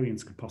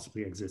invariance could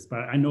possibly exist, but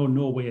I know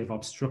no way of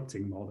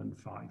obstructing more than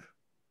 5.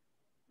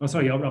 Oh,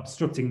 sorry, you're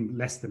obstructing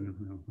less than.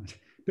 You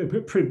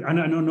know, I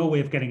know no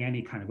way of getting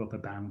any kind of upper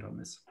bound on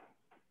this.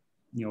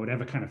 You know,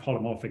 whatever kind of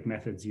holomorphic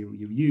methods you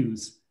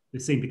use, they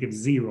seem to give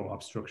 0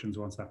 obstructions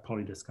once that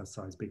polydisk has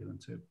size bigger than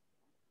 2.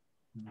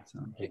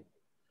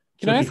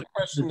 Can I ask a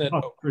question that?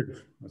 Oh,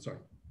 sorry.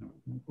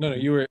 No,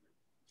 you were.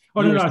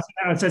 Oh, no,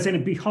 I was saying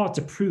it'd be hard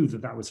to prove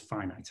that that was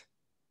finite.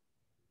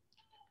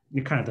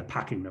 You're kind of the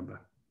packing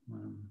number.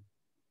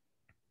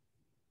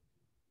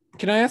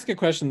 Can I ask a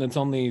question that's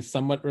only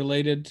somewhat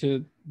related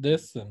to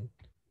this and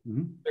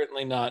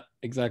certainly not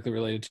exactly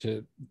related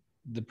to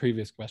the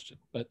previous question,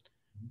 but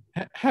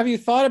have you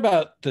thought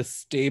about the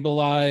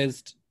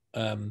stabilized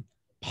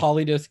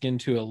polydisk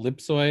into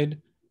ellipsoid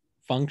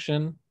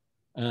function?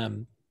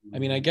 I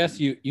mean, I guess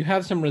you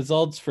have some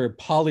results for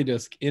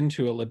polydisk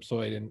into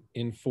ellipsoid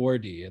in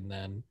 4D, and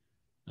then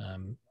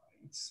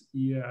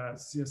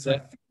yes.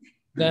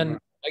 Then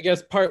I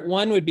guess part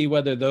 1 would be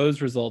whether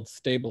those results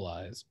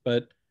stabilize,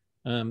 but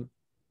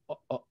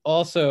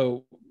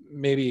also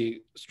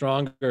maybe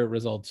stronger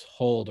results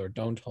hold or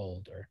don't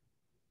hold or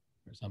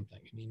something.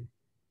 I mean,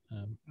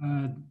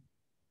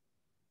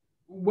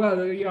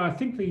 well, yeah, I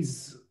think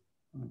these.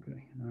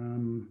 Okay.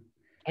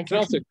 I can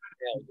also.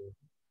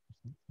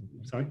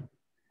 Sorry.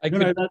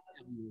 Sorry,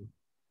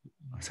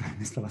 I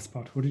missed the last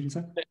part. What did you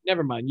say?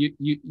 Never mind. You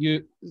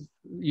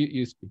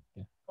speak.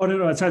 Yeah. Oh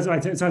no, it sounds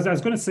right. So I was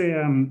going to say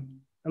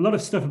a lot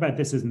of stuff about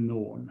this is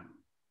known.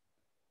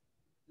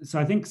 So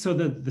I think so.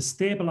 The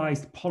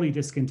stabilized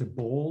polydisk into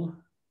ball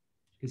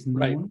is known.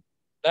 Right.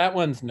 That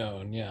one's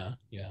known. Yeah.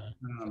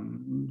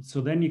 So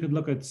then you could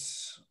look at.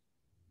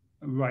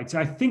 Right. So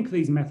I think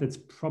these methods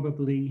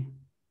probably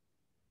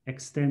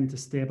extend to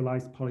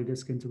stabilized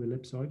polydisk into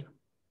ellipsoid.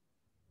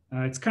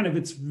 It's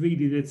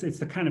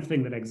the kind of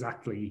thing that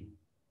exactly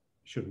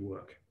should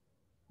work,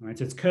 right?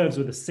 So it's curves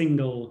with a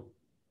single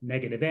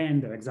negative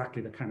end are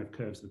exactly the kind of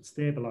curves that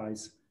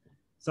stabilize.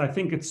 So I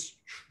think it's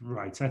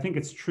right. So I think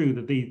it's true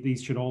that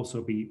these should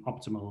also be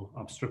optimal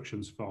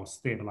obstructions for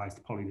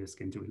stabilized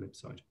polydisk into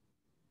ellipsoid.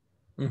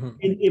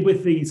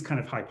 With these kind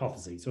of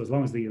hypotheses. So as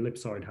long as the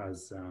ellipsoid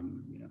has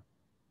you know,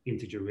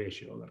 integer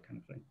ratio, that kind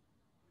of thing.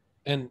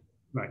 And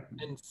right.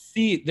 And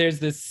C, there's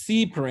this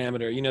C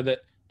parameter, you know,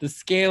 that the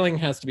scaling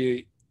has to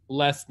be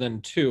less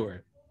than 2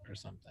 or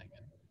something.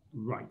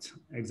 Right,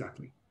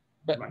 exactly.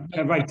 But,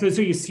 right. So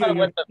you see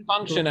what the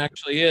function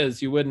actually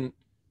is,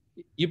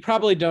 you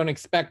probably don't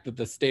expect that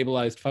the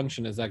stabilized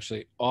function is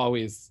actually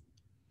always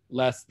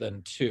less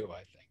than 2, I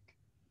think.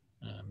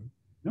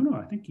 No,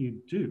 I think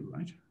you do,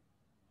 right?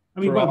 I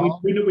mean, well,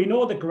 we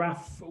know the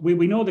graph.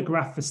 We know the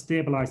graph for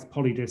stabilized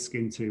polydisk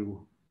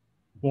into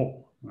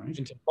ball, right?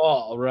 Into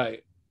ball,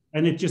 right?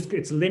 And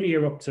it's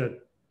linear up to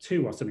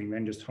 2 or something,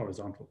 then just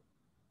horizontal.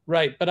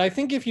 Right, but I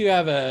think if you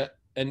have an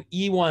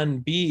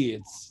E1B,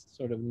 it's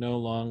sort of no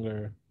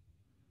longer.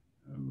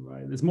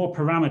 Right, there's more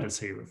parameters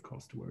here, of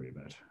course, to worry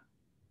about.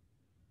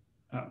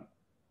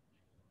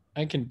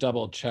 I can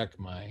double check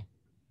my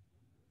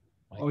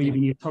oh, you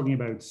mean you're talking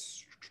about?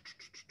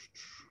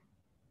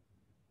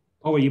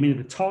 Oh, you mean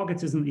the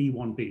target is an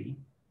E1B?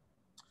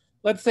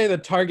 Let's say the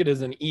target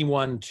is an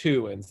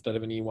E12 instead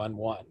of an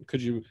E11.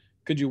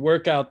 Could you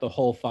work out the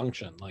whole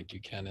function like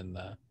you can in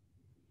the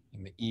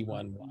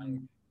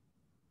E11?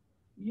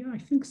 Yeah, I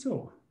think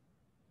so.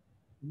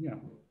 Yeah,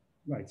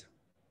 right.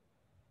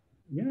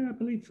 Yeah, I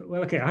believe.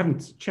 Well, okay, I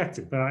haven't checked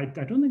it, but I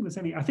don't think there's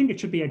any. I think it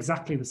should be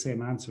exactly the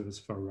same answer as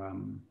for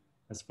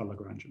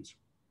Lagrangians.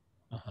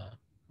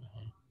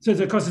 So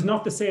of course it's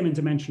not the same in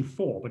dimension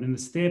 4, but in the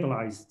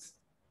stabilized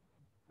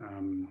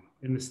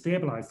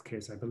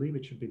case, I believe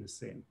it should be the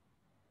same.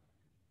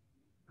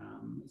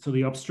 So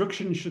the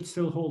obstruction should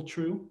still hold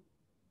true,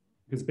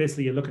 because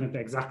basically you're looking at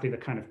exactly the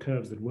kind of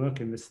curves that work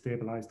in this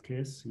stabilized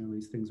case, you know,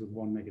 these things with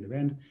one negative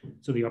end.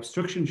 So the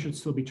obstruction should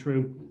still be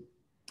true.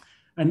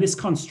 And this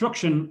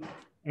construction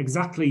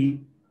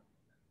exactly,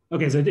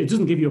 okay, so it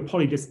doesn't give you a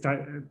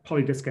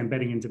polydisk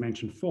embedding in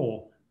dimension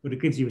 4, but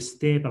it gives you a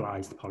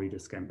stabilized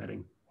polydisk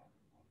embedding.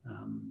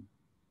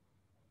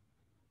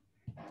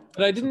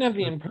 But I didn't have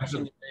the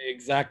impression that they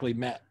exactly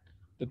met,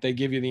 that they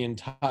give you the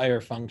entire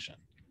function.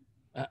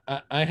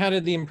 I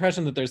had the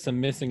impression that there's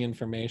some missing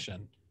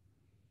information.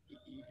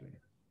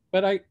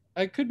 But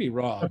I could be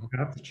wrong. I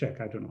have to check.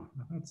 I don't know.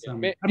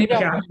 Yeah,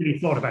 I haven't really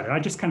thought about it. I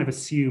just kind of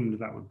assumed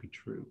that would be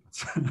true.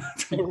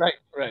 Right.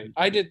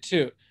 I did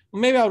too.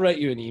 Well, maybe I'll write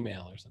you an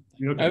email or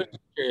something. Okay. I was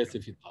curious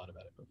if you thought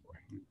about it before.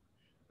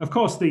 Of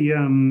course,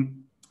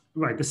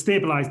 the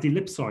stabilized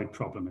ellipsoid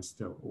problem is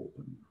still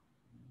open.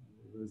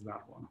 There's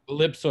that one.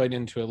 Ellipsoid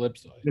into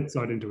ellipsoid.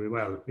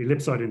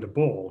 Ellipsoid into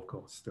ball, of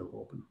course, still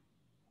open.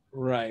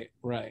 Right.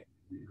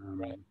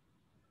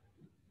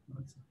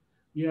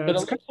 Yeah, but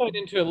ellipsoid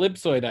into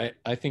ellipsoid,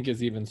 I think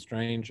is even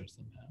stranger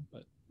somehow.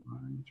 But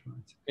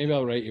maybe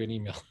I'll write you an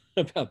email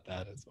about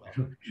that as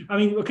well. I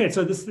mean, okay.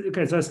 So I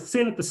was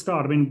saying at the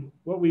start. I mean,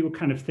 what we were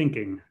kind of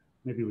thinking,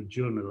 maybe with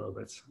June a little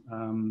bit.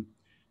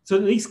 So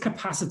these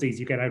capacities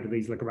you get out of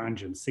these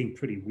Lagrangians seem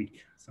pretty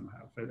weak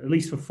somehow, at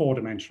least for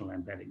four-dimensional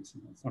embeddings.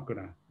 It's not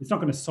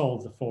gonna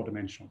solve the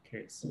four-dimensional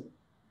case.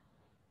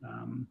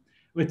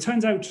 It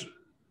turns out,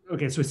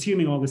 okay. So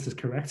assuming all this is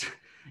correct,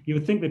 you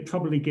would think they'd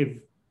probably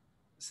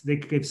they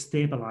could give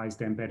stabilized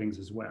embeddings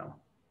as well.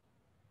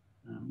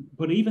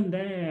 But even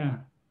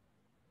there,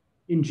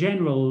 in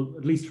general,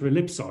 at least for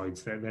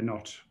ellipsoids, they're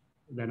not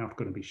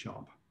going to be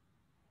sharp.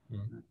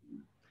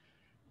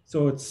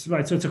 So it's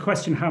right. So it's a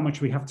question how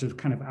much we have to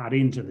kind of add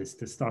into this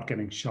to start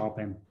getting sharp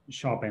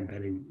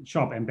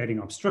embedding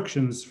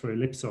obstructions for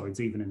ellipsoids,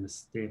 even in the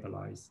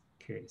stabilized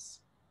case.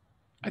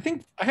 I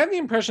think I have the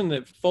impression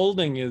that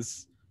folding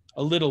is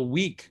a little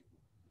weak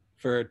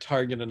for a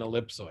target and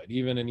ellipsoid,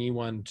 even in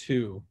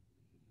E1-2.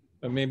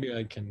 But maybe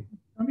I can.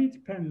 I mean, it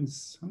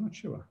depends. I'm not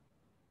sure.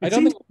 It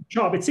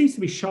seems to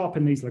be sharp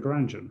in these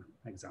Lagrangian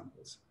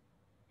examples.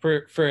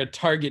 For a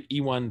target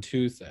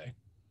E1-2, say.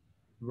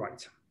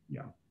 Right.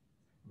 Yeah.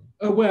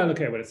 Oh well.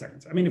 Okay. Wait a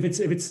second. I mean, if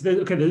it's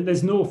okay,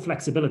 there's no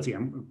flexibility.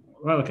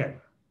 Well, okay.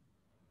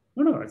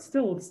 No. It's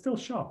still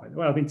sharp.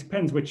 Well, I mean, it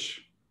depends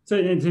which. So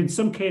in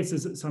some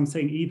cases, so I'm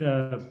saying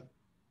either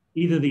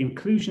the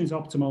inclusion is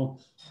optimal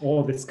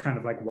or this kind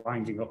of like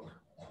winding up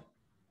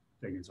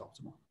thing is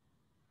optimal.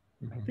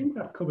 I think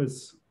that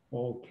covers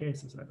all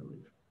cases, I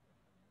believe.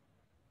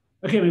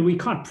 Okay, I mean, we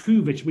can't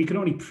prove it. We can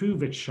only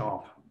prove it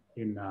sharp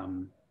in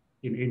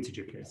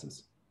integer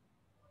cases.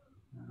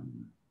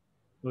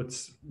 But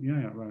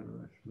yeah, right.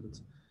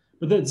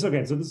 But that's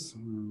okay. So this,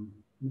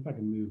 if I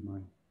can move my,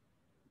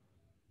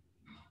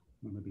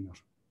 well, maybe not.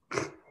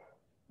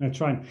 No,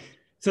 try and.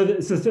 So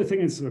the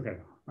thing is, okay,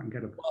 I can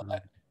get it. Well,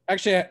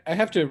 actually, I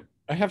have to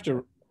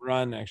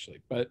run actually,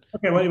 but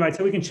okay, well, right.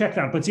 So we can check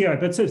that, but yeah,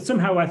 but so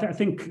somehow I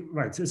think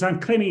right. So I'm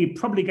claiming you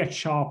probably get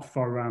sharp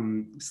for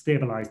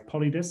stabilized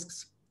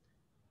polydisks,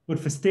 but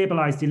for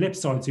stabilized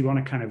ellipsoids, you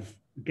want to kind of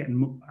get.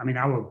 I mean,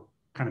 our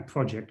kind of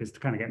project is to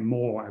kind of get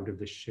more out of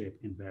this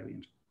shape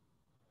invariant.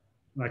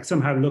 Like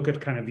somehow look at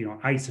kind of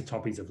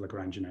isotopies of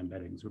Lagrangian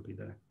embeddings would be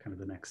the kind of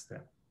the next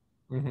step.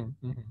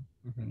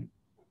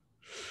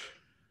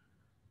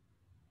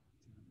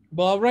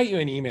 Well, I'll write you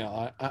an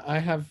email. I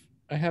have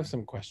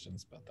some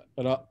questions about that,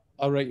 but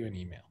I'll write you an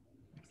email.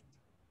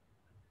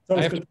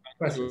 I have to do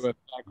a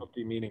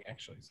faculty meeting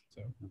actually,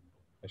 so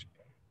I should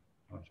go.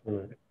 All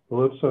right.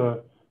 Well,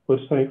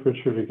 let's thank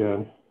Richard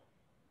again.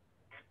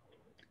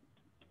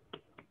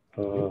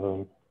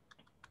 I'm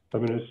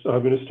going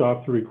to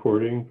stop the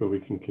recording, but we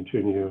can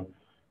continue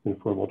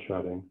informal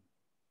chatting.